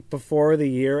as like before the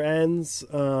year ends,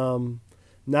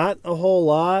 not a whole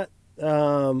lot.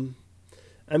 I'm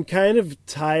kind of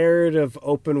tired of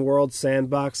open world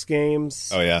sandbox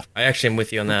games. Oh yeah, I actually am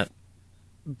with you on that.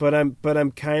 But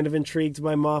I'm kind of intrigued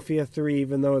by Mafia 3,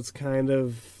 even though it's kind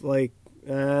of like I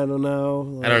don't know.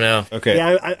 Like, I don't know. Okay.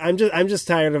 Yeah, I'm just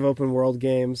tired of open world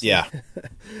games. Yeah.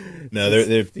 No,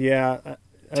 they're yeah.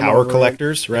 tower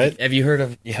collectors, right? Have you heard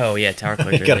of? Oh yeah, tower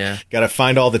collectors. Gotta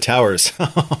find all the towers.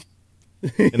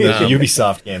 In the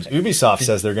Ubisoft games, Ubisoft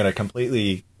says they're going to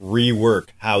completely rework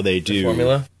how they do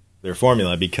their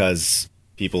formula because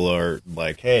people are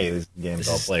like, "Hey, these games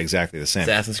all play exactly the same."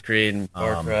 Assassin's Creed and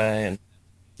Far Cry and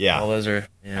all those are.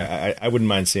 Yeah. I wouldn't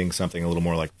mind seeing something a little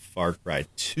more like Far Cry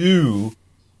 2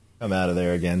 come out of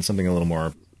there again. Something a little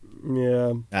more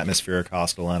atmospheric,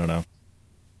 hostile. I don't know.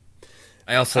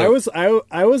 I was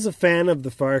a fan of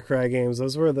the Far Cry games.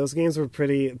 Those games were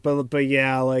pretty, but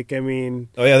yeah, like I mean,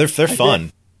 oh yeah, they're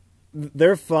fun.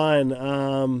 They're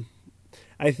fun.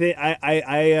 I think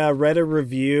I read a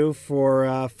review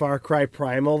for Far Cry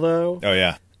Primal though. Oh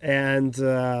yeah, and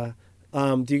do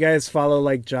you guys follow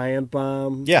like Giant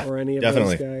Bomb? Yeah, or any of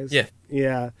definitely. those guys?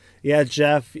 Yeah.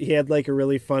 Jeff, he had like a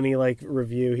really funny like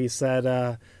review. He said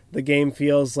the game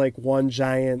feels like one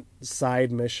giant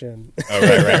side mission. Oh,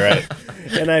 right.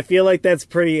 And I feel like that's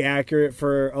pretty accurate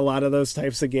for a lot of those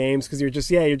types of games, because you're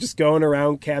just going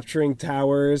around capturing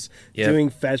towers, doing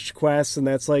fetch quests, and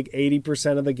that's like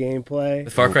 80% of the gameplay.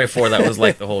 The Far Cry 4, that was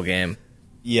like the whole game.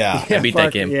 Yeah. I beat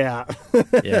that game. Yeah.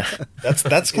 Yeah.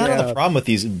 That's kind of the problem with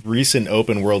these recent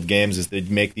open world games, is they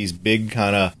make these big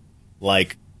kind of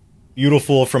like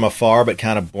beautiful from afar but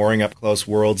kind of boring up close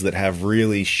worlds that have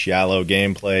really shallow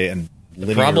gameplay and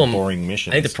linear boring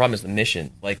missions. I think the problem is the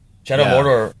mission. Like Shadow of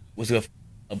Mordor was a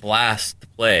blast to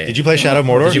play. Did you play Shadow of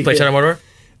Mordor? Did you play Shadow of Mordor?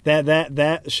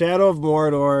 That Shadow of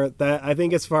Mordor, that I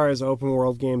think as far as open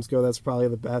world games go, that's probably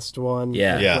the best one.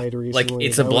 Yeah. I played recently. Like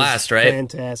it's a blast, right?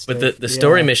 Fantastic. But the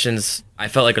story missions, I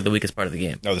felt like, are the weakest part of the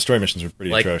game. No, the story missions were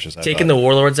pretty atrocious. Taking the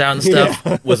warlords out and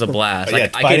stuff was a blast. Yeah,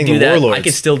 I could do that. I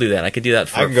could still do that. I could do that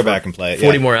for I can go back and play it.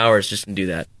 40 more hours just to do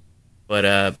that.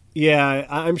 But yeah,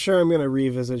 I'm sure I'm going to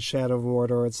revisit Shadow of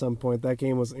Mordor at some point. That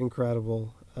game was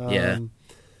incredible.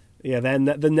 Yeah,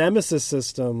 the Nemesis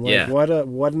system. Like,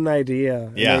 what an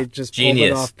idea. Yeah. And they just Genius.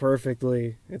 pulled it off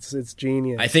perfectly. It's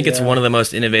genius. I think it's one of the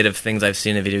most innovative things I've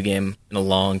seen in a video game in a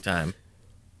long time.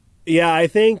 Yeah, I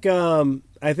think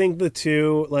the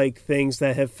two like things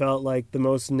that have felt like the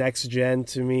most next gen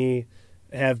to me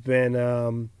have been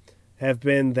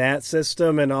that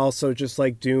system, and also just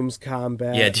like Doom's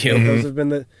combat. Yeah, Doom.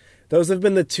 Those have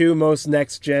been the two most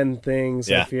next gen things.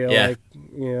 Yeah. I feel like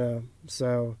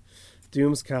so.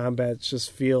 Doom's combat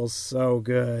just feels so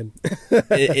good.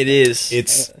 It is.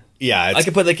 I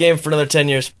could play the game for another 10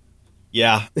 years.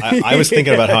 Yeah, I was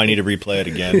thinking about how I need to replay it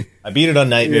again. I beat it on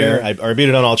Nightmare, I beat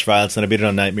it on Ultraviolence, then I beat it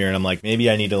on Nightmare, and I'm like, maybe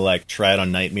I need to like try it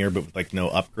on Nightmare, but with like no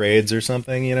upgrades or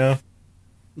something, you know?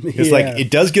 Because like it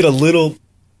does get a little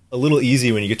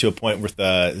easy when you get to a point with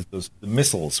the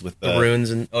missiles with the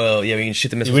runes and you can shoot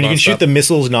the missiles. When you can shoot the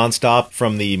missiles nonstop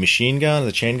from the machine gun,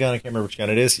 the chain gun, I can't remember which gun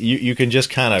it is. You can just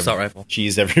kind of assault rifle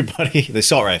cheese everybody. The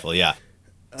assault rifle, yeah.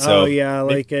 So,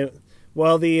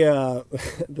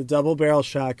 the double barrel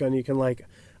shotgun, you can like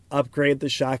upgrade the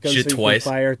shotgun shoot so twice.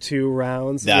 You can fire 2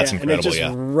 rounds. That's incredible. And it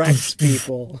just wrecks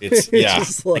people. It's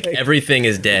just like everything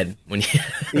is dead when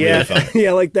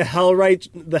you. Like the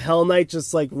Hell Knight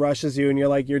just like rushes you and you're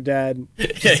like, you're dead.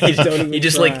 He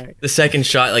just like the second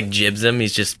shot like jibs him.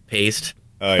 He's just paced.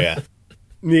 Oh yeah.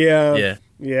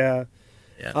 Yeah.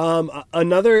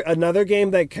 Another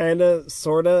game that kind of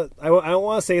sort of I don't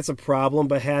want to say it's a problem,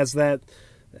 but has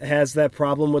that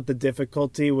problem with the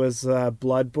difficulty was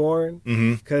Bloodborne,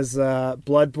 because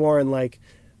Bloodborne, like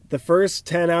the first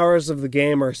 10 hours of the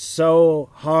game are so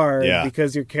hard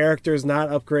because your character is not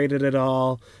upgraded at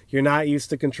all. You're not used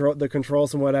to the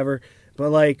controls and whatever, but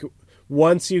like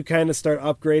once you kind of start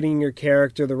upgrading your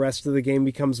character, the rest of the game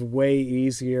becomes way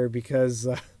easier because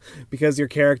your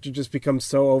character just becomes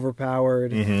so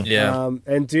overpowered.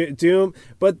 And Doom,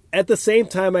 but at the same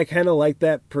time, I kind of like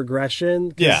that progression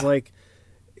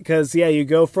because you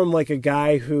go from like a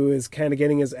guy who is kind of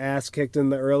getting his ass kicked in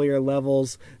the earlier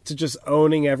levels to just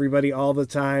owning everybody all the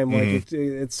time. Like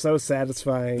it's so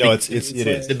satisfying. No, it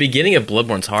is. The beginning of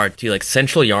Bloodborne's hard too. Like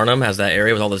Central Yarnum has that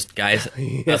area with all those guys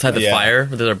outside the fire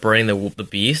where they're burning the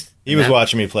beast. He was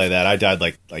watching me play that. I died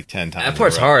like 10 times. That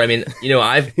part's hard. I mean, he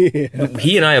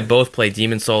and I have both played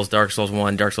Demon Souls, Dark Souls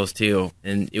 1, Dark Souls 2,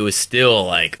 and it was still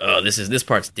like, oh, this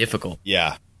part's difficult.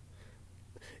 Yeah.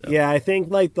 Yeah, I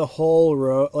think like the whole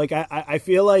road, like I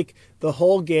feel like the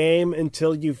whole game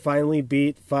until you finally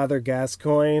beat Father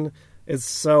Gascoigne is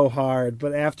so hard.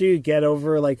 But after you get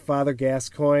over like Father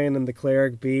Gascoigne and the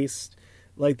Cleric Beast,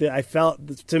 like I felt,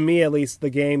 to me at least,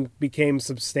 the game became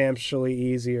substantially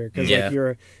easier because like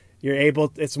you're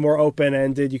able. It's more open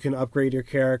ended. You can upgrade your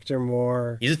character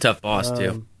more. He's a tough boss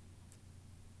too.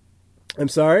 I'm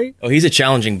sorry? Oh, he's a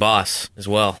challenging boss as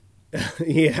well.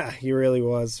 Yeah, he really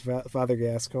was. Father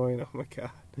Gascoigne, oh my god.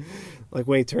 Like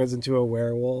when he turns into a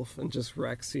werewolf and just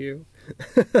wrecks you.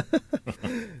 Yeah.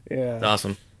 That's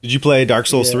awesome. Did you play Dark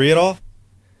Souls 3 at all?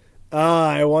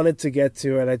 I wanted to get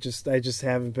to it. I just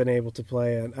haven't been able to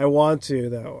play it. I want to,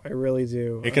 though. I really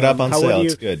do. Pick it up on sale.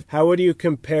 It's good. How would you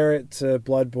compare it to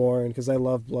Bloodborne? Because I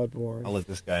love Bloodborne. I'll let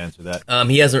this guy answer that.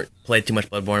 He hasn't played too much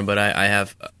Bloodborne, but I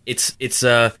have.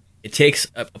 It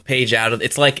takes a page out of...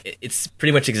 It's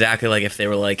pretty much exactly like if they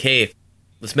were like, hey,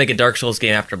 let's make a Dark Souls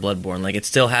game after Bloodborne. Like, it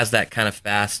still has that kind of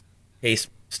fast-paced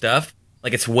stuff.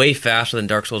 Like, it's way faster than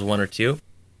Dark Souls 1 or 2,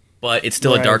 but it's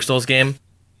still a Dark Souls game.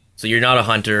 So you're not a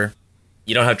hunter.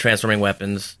 You don't have transforming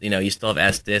weapons. You know, you still have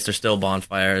Estus. There's still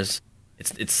bonfires.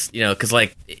 It's because,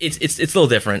 like, it's a little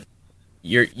different.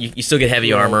 You still get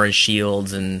heavy armor and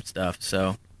shields and stuff,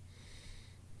 so...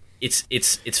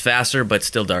 It's faster, but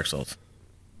still Dark Souls.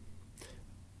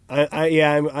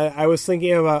 I was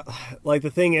thinking about, like, the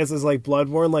thing is like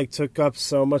Bloodborne like took up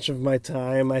so much of my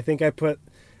time. I think I put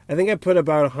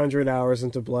about 100 hours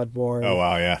into Bloodborne. Oh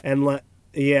wow, yeah. And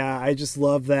yeah, I just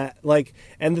love that. Like,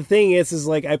 and the thing is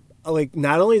like I like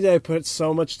not only did I put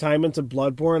so much time into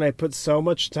Bloodborne, I put so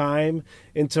much time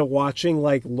into watching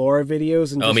like lore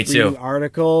videos and just reading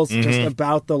articles just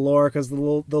about the lore, because the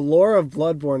lore of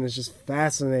Bloodborne is just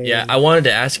fascinating. Yeah, I wanted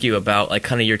to ask you about like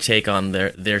kind of your take on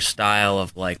their style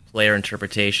of like player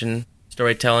interpretation,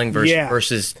 storytelling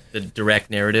versus the direct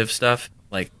narrative stuff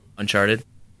like Uncharted.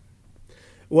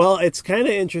 Well, it's kind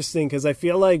of interesting because I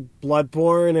feel like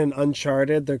Bloodborne and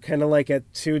Uncharted, they're kind of like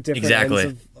at two different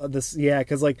ends of this. Yeah,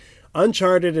 because like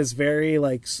Uncharted is very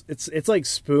like it's like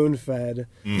spoon fed.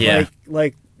 Yeah,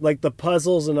 like the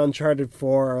puzzles in Uncharted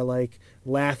 4 are like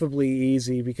laughably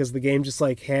easy because the game just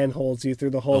like handholds you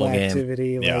through the whole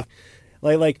activity. Yeah.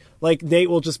 Like Nate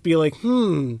will just be like,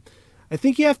 I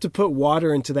think you have to put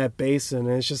water into that basin,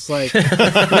 and it's just like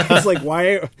it's like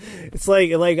why it's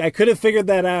like I could have figured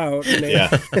that out.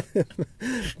 Yeah.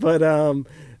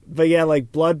 but yeah,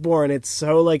 like Bloodborne, it's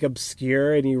so like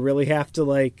obscure, and you really have to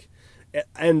like,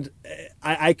 and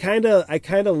I kind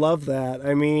of love that.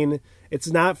 I mean, it's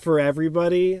not for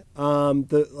everybody.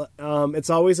 It's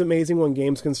always amazing when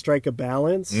games can strike a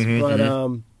balance,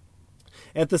 but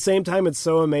at the same time, it's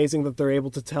so amazing that they're able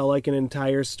to tell like an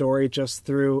entire story just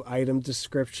through item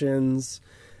descriptions,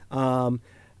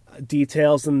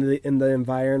 details in the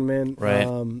environment, right,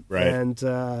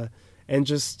 and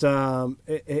just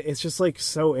it's just like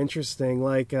so interesting.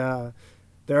 Like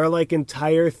there are like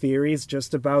entire theories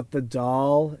just about the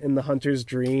doll in the Hunter's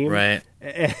Dream, right,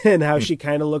 and how she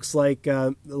kind of looks like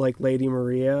Lady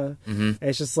Maria. And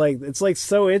it's just like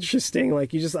so interesting.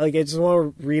 Like you just like I just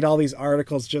want to read all these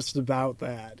articles just about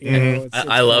that. You know?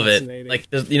 I love it. Like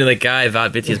the guy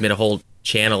Vat has made a whole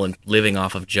channel and living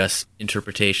off of just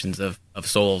interpretations of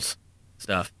Souls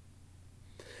stuff.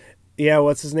 Yeah,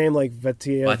 what's his name? Like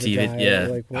Vatia. Yeah,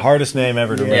 like, hardest name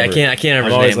ever to remember. Yeah, I can't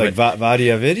remember I'm his always name. like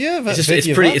Vadia Vidya.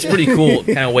 It's pretty cool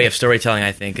kind of way of storytelling.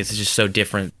 I think it's just so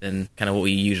different than kind of what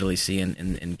we usually see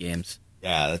in games.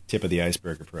 Yeah, the tip of the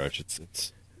iceberg approach.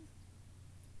 It's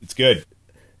good.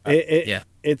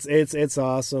 It's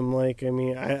awesome. Like I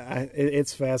mean,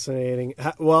 it's fascinating.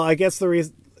 Well, I guess the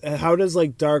reason. How does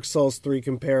like Dark Souls 3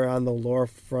 compare on the lore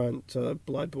front to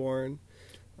Bloodborne?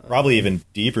 Probably even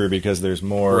deeper because there's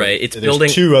more. Right,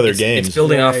 there's two other games. It's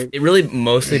building off. It really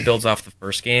mostly builds off the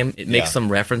first game. It makes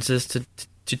some references to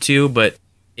two, but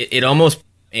it almost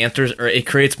answers, or it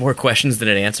creates more questions than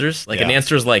it answers. Like it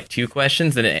answers like 2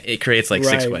 questions, and it creates like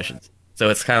 6 questions. So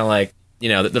it's kind of like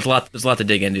there's a lot to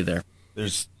dig into there.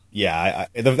 That's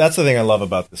the thing I love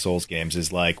about the Souls games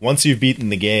is like once you've beaten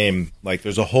the game, like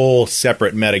there's a whole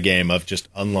separate metagame of just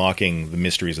unlocking the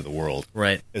mysteries of the world,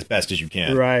 right, as best as you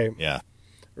can, right,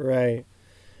 right.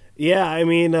 Yeah, I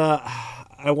mean,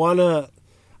 I wanna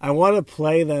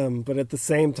play them, but at the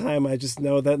same time, I just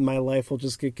know that my life will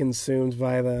just get consumed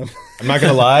by them. I'm not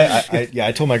gonna lie.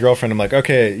 I told my girlfriend, I'm like,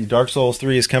 okay, Dark Souls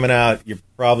 3 is coming out. You're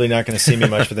probably not gonna see me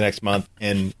much for the next month.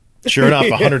 And sure enough,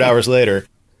 100 hours later,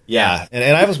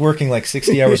 and I was working like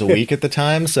 60 hours a week at the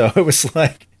time, so it was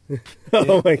like,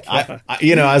 oh my god.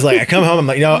 I was like, I come home, I'm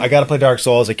like, I got to play Dark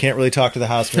Souls. I can't really talk to the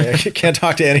housemate. I can't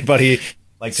talk to anybody.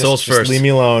 Like Souls just first. Leave me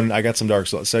alone. I got some Dark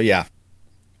Souls. So yeah,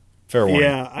 fair warning.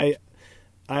 Yeah,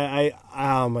 I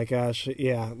oh my gosh,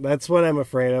 yeah, that's what I'm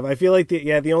afraid of. I feel like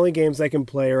the only games I can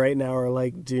play right now are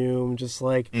like Doom, just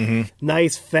like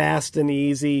nice, fast, and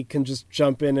easy, can just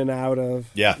jump in and out of.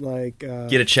 Yeah, like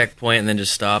get a checkpoint and then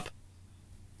just stop.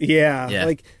 Yeah,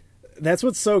 like that's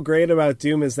what's so great about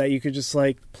Doom is that you could just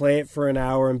like play it for an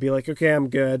hour and be like, okay, I'm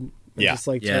good. And just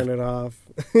like turn it off.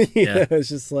 It's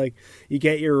just like you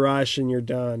get your rush and you're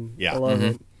done. I love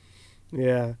it.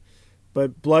 Yeah.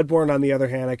 But Bloodborne, on the other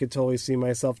hand, I could totally see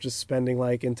myself just spending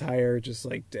like entire just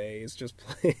like days just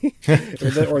playing,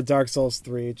 or Dark Souls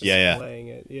 3 just playing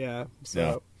it. Yeah.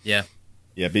 So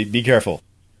Be careful.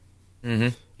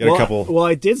 Get a couple. Well,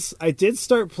 I did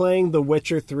start playing The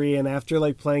Witcher 3, and after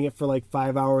like playing it for like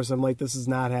 5 hours, I'm like, this is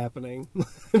not happening.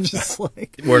 I'm just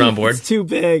like, word on board. It's too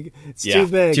big. It's too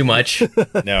big. Too much.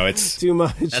 No, it's too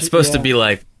much. That's supposed to be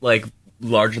like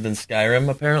larger than Skyrim.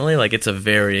 Apparently, like it's a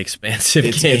very expansive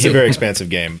game. It's a very expansive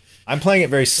game. I'm playing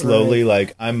it very slowly.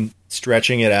 Like I'm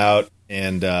stretching it out,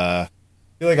 and I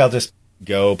feel like I'll just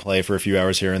go play for a few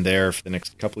hours here and there for the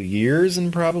next couple of years,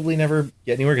 and probably never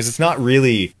get anywhere because it's not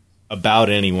really about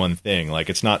any one thing. Like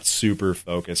it's not super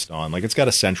focused on, like it's got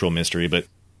a central mystery, but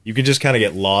you can just kind of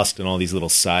get lost in all these little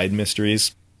side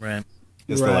mysteries. Right.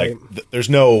 Like there's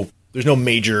no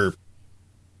major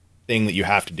thing that you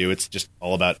have to do. It's just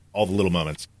all about all the little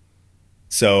moments.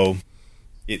 So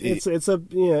it's a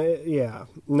yeah.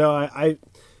 No, I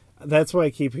that's why I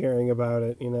keep hearing about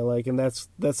it, like, and that's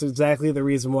exactly the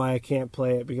reason why I can't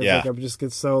play it, because like I just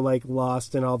get so like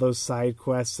lost in all those side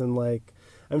quests, and like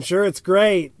I'm sure it's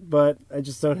great, but I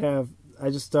just don't have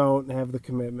the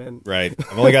commitment. Right.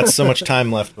 I've only got so much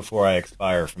time left before I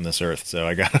expire from this earth, so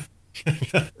I gotta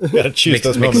choose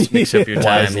those moments. Mix up your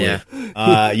time,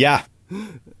 yeah. Yeah.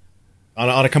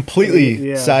 On a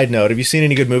completely side note, have you seen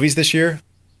any good movies this year?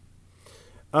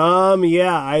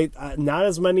 Yeah, I not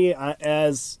as many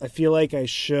as I feel like I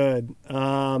should.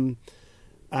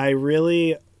 I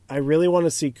really want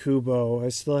to see Kubo. I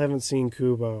still haven't seen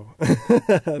Kubo.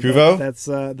 Kubo? That's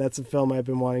a film I've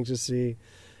been wanting to see.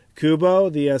 Kubo,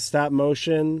 the stop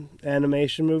motion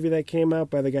animation movie that came out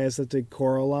by the guys that did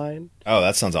Coraline. Oh,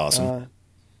 that sounds awesome.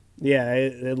 Yeah,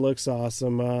 it looks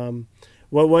awesome.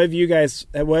 What have you guys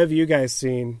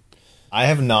seen? I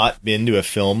have not been to a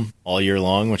film all year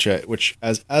long, which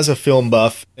as a film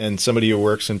buff and somebody who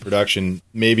works in production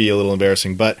may be a little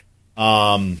embarrassing, but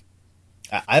I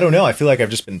don't know. I feel like I've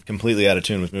just been completely out of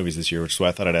tune with movies this year, which is why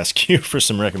I thought I'd ask you for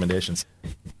some recommendations.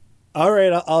 All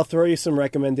right, I'll throw you some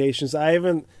recommendations. I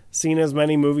haven't seen as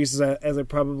many movies as I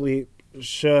probably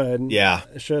should. Yeah.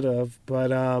 Should have.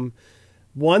 But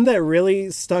one that really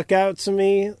stuck out to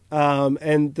me,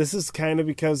 and this is kind of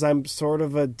because I'm sort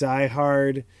of a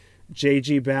diehard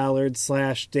J.G. Ballard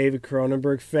 / David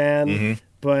Cronenberg fan. Mm-hmm.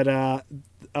 But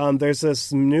there's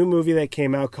this new movie that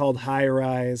came out called High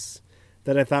Rise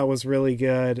that I thought was really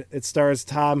good. It stars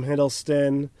Tom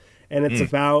Hiddleston, and it's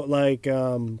about like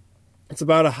it's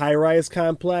about a high-rise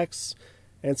complex,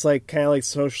 and it's like kind of like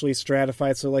socially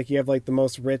stratified. So like you have like the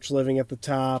most rich living at the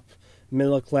top,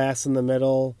 middle class in the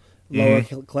middle, lower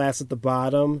class at the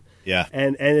bottom. Yeah.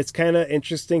 And it's kind of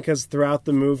interesting because throughout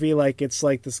the movie, like it's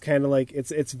like this kind of like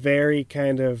it's very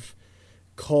kind of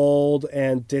cold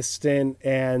and distant,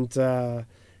 and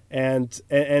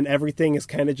everything is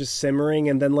kind of just simmering,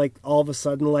 and then like all of a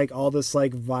sudden like all this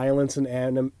like violence and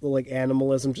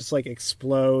animalism just like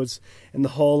explodes, and the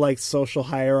whole like social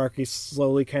hierarchy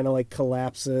slowly kind of like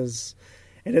collapses,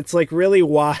 and it's like really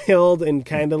wild and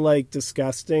kind of like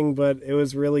disgusting, but it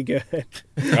was really good.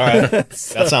 All right.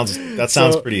 That sounds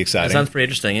pretty exciting. That sounds pretty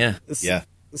interesting, yeah. Yeah.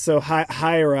 So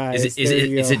High Rise.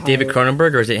 Is it David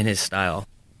Cronenberg, or is it in his style?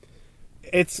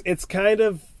 It's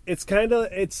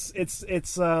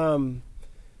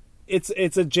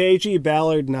a J.G.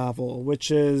 Ballard novel, which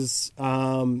is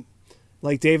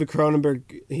like David Cronenberg.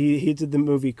 He did the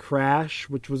movie Crash,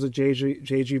 which was a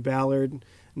J.G. Ballard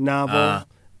novel.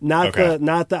 Not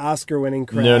the Oscar-winning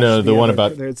Crash. No, the one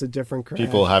about it's a different Crash.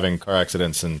 People having car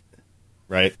accidents and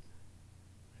right.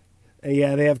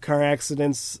 Yeah, they have car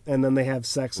accidents and then they have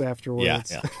sex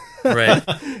afterwards. Yeah. Right.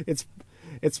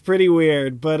 It's pretty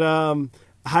weird, but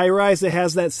High Rise, it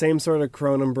has that same sort of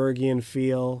Cronenbergian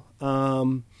feel.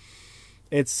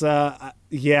 It's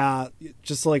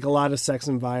just like a lot of sex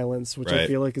and violence, which I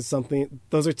feel like is something.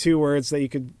 Those are two words that you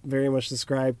could very much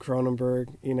describe Cronenberg.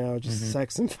 Just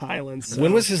sex and violence. So.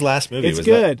 When was his last movie? It's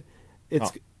good.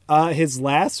 It's his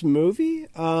last movie.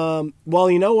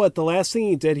 Well, you know what? The last thing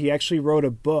he did, he actually wrote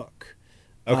a book.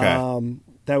 Okay.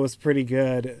 That was pretty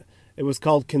good. It was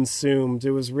called Consumed.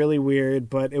 It was really weird,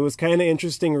 but it was kind of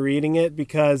interesting reading it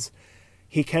because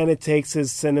he kind of takes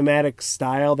his cinematic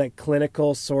style, that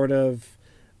clinical sort of,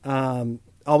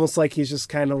 almost like he's just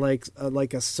kind of like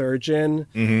a surgeon,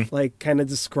 like kind of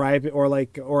describing,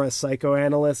 or a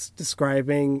psychoanalyst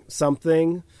describing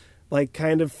something, like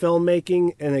kind of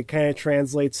filmmaking, and it kind of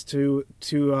translates to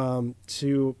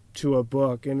a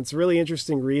book, and it's really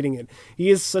interesting reading it.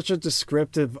 He is such a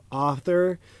descriptive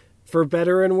author, for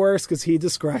better and worse, because he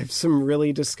describes some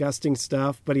really disgusting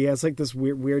stuff, but he has like this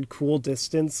weird cool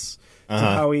distance to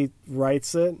how he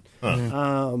writes it.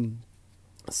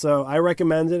 So I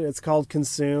recommend it. It's called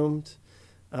Consumed.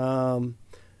 But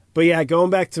yeah, going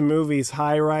back to movies,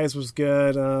 High Rise was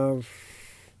good.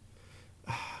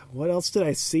 What else did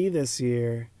I see this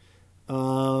year?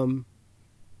 High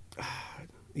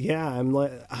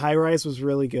Rise was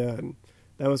really good.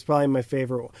 That was probably my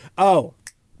favorite one. Oh,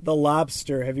 The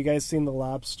Lobster. Have you guys seen The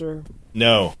Lobster?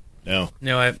 No.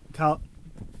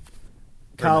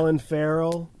 Colin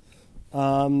Farrell.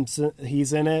 So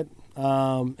he's in it.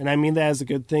 And I mean that as a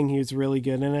good thing. He was really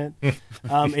good in it.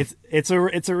 It's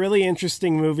a really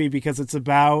interesting movie because it's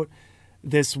about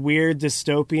this weird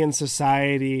dystopian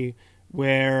society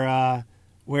where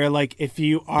like if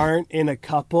you aren't in a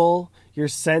couple, you're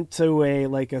sent to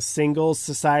a single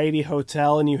society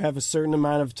hotel, and you have a certain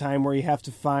amount of time where you have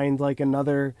to find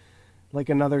another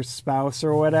spouse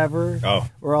or whatever. Oh.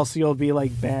 Or else you'll be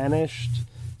banished.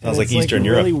 Sounds like Eastern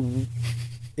Europe.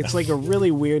 It's like a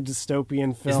really weird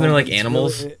dystopian film. Isn't there like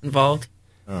animals involved?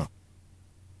 Oh,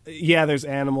 Yeah, there's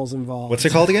animals involved. what's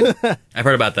it called again? I've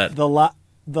heard about that. The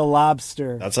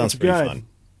Lobster. That sounds It's pretty good. fun.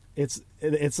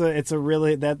 It's a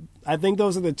really that I think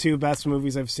those are the two best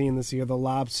movies I've seen this year: The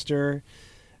Lobster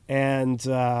and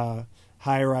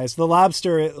High Rise. The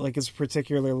Lobster like is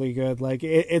particularly good. Like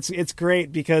it's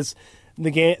great because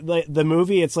the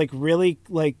movie it's like really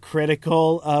like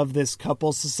critical of this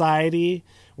couple society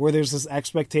where there's this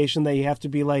expectation that you have to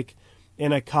be like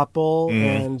in a couple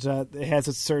and it has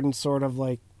a certain sort of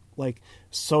like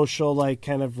social like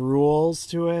kind of rules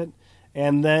to it,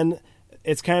 and then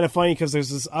it's kind of funny because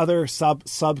there's this other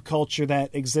subculture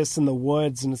that exists in the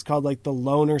woods, and it's called like the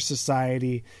Loner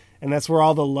Society, and that's where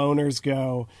all the loners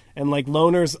go. And like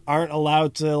loners aren't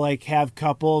allowed to like have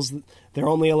couples; they're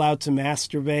only allowed to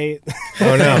masturbate.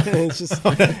 Oh no! And it's just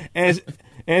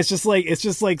and it's just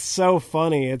like so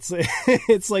funny.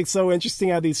 It's like so interesting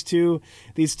how these two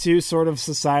sort of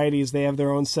societies, they have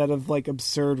their own set of like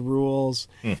absurd rules,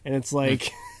 and it's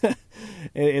like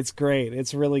it's great.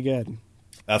 It's really good.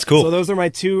 That's cool. So those are my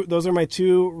two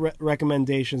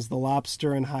recommendations: The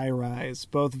Lobster and High Rise,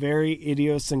 both very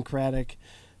idiosyncratic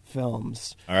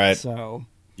films. All right. So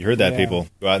You heard that, people.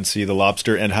 Go out and see The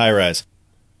Lobster and High Rise.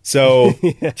 So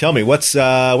tell me, what's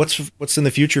in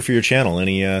the future for your channel?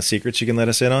 Any secrets you can let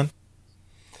us in on?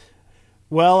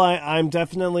 Well, I'm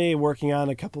definitely working on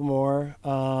a couple more.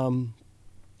 I've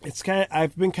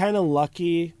been kind of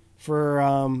lucky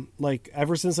for like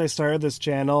ever since I started this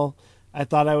channel. I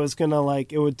thought I was gonna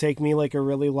like it would take me like a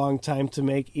really long time to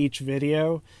make each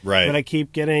video, Right? But I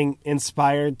keep getting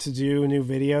inspired to do new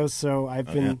videos, so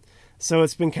so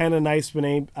it's been kind of nice.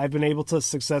 I've been able to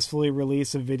successfully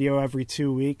release a video every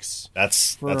 2 weeks.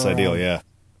 That's ideal, yeah.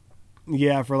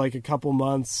 Yeah, for like a couple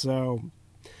months. So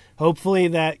hopefully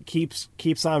that keeps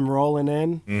on rolling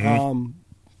in. Mm-hmm.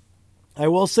 I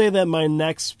will say that my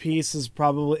next piece is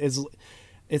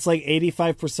it's like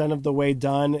 85% of the way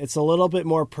done. It's a little bit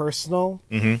more personal,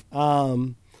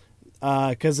 because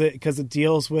it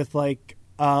deals with like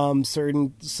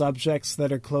certain subjects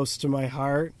that are close to my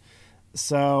heart.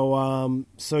 So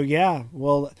yeah.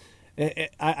 Well,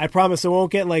 I promise it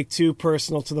won't get like too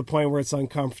personal to the point where it's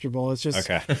uncomfortable. It's just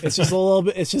Okay. it's just a little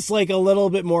bit. It's just like a little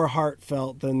bit more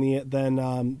heartfelt than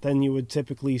you would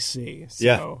typically see. So,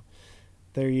 Yeah.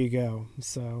 There you go.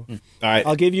 So, All right.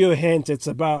 I'll give you a hint. It's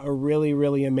about a really,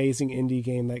 really amazing indie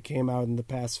game that came out in the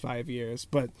past 5 years,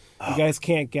 but you guys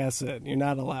can't guess it. You're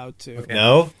not allowed to. Okay.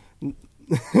 No.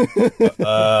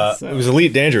 It was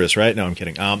Elite Dangerous, right? No, I'm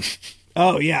kidding.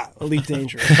 Oh yeah, Elite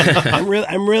Dangerous.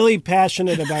 I'm really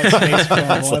passionate about space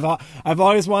travel. I've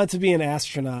always wanted to be an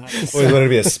astronaut. So. Always wanted to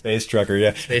be a space trucker.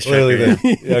 Yeah. Space trucker.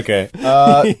 Okay.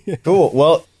 Cool.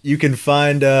 Well, you can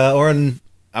find Orrin.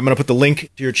 I'm going to put the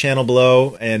link to your channel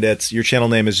below, and your channel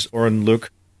name is Orrin Luc.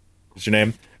 What's your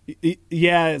name?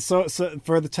 Yeah, so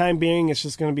for the time being, it's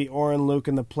just going to be Orrin Luc,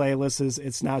 and the playlist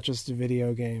it's not just a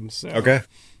video game. So Okay.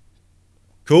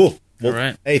 Cool. Well, All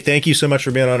right. Hey, thank you so much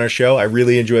for being on our show. I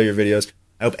really enjoy your videos.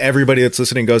 I hope everybody that's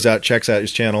listening goes out, checks out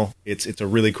his channel. It's a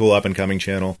really cool up and coming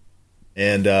channel,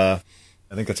 and I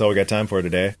think that's all we got time for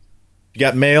today. If you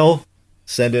got mail,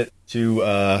 send it to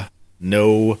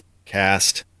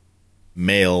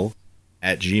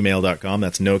nocastmail@gmail.com.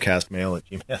 That's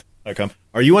nocastmail@gmail.com.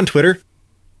 Are you on Twitter?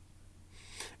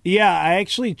 Yeah, I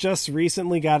actually just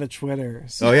recently got a Twitter.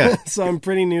 So, Oh, yeah. So I'm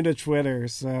pretty new to Twitter.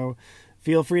 So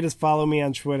feel free to follow me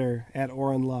on Twitter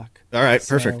 @Orrin Luc. All right,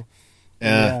 perfect. So,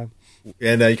 yeah.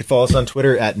 And you can follow us on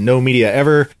Twitter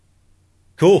 @NoMediaEver.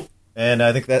 Cool. And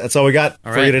I think that's all we got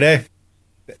All for right. you today.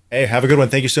 Hey, have a good one.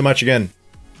 Thank you so much again.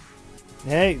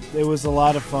 Hey, it was a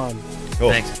lot of fun. Cool.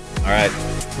 Thanks. All right.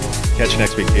 Catch you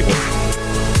next week, people.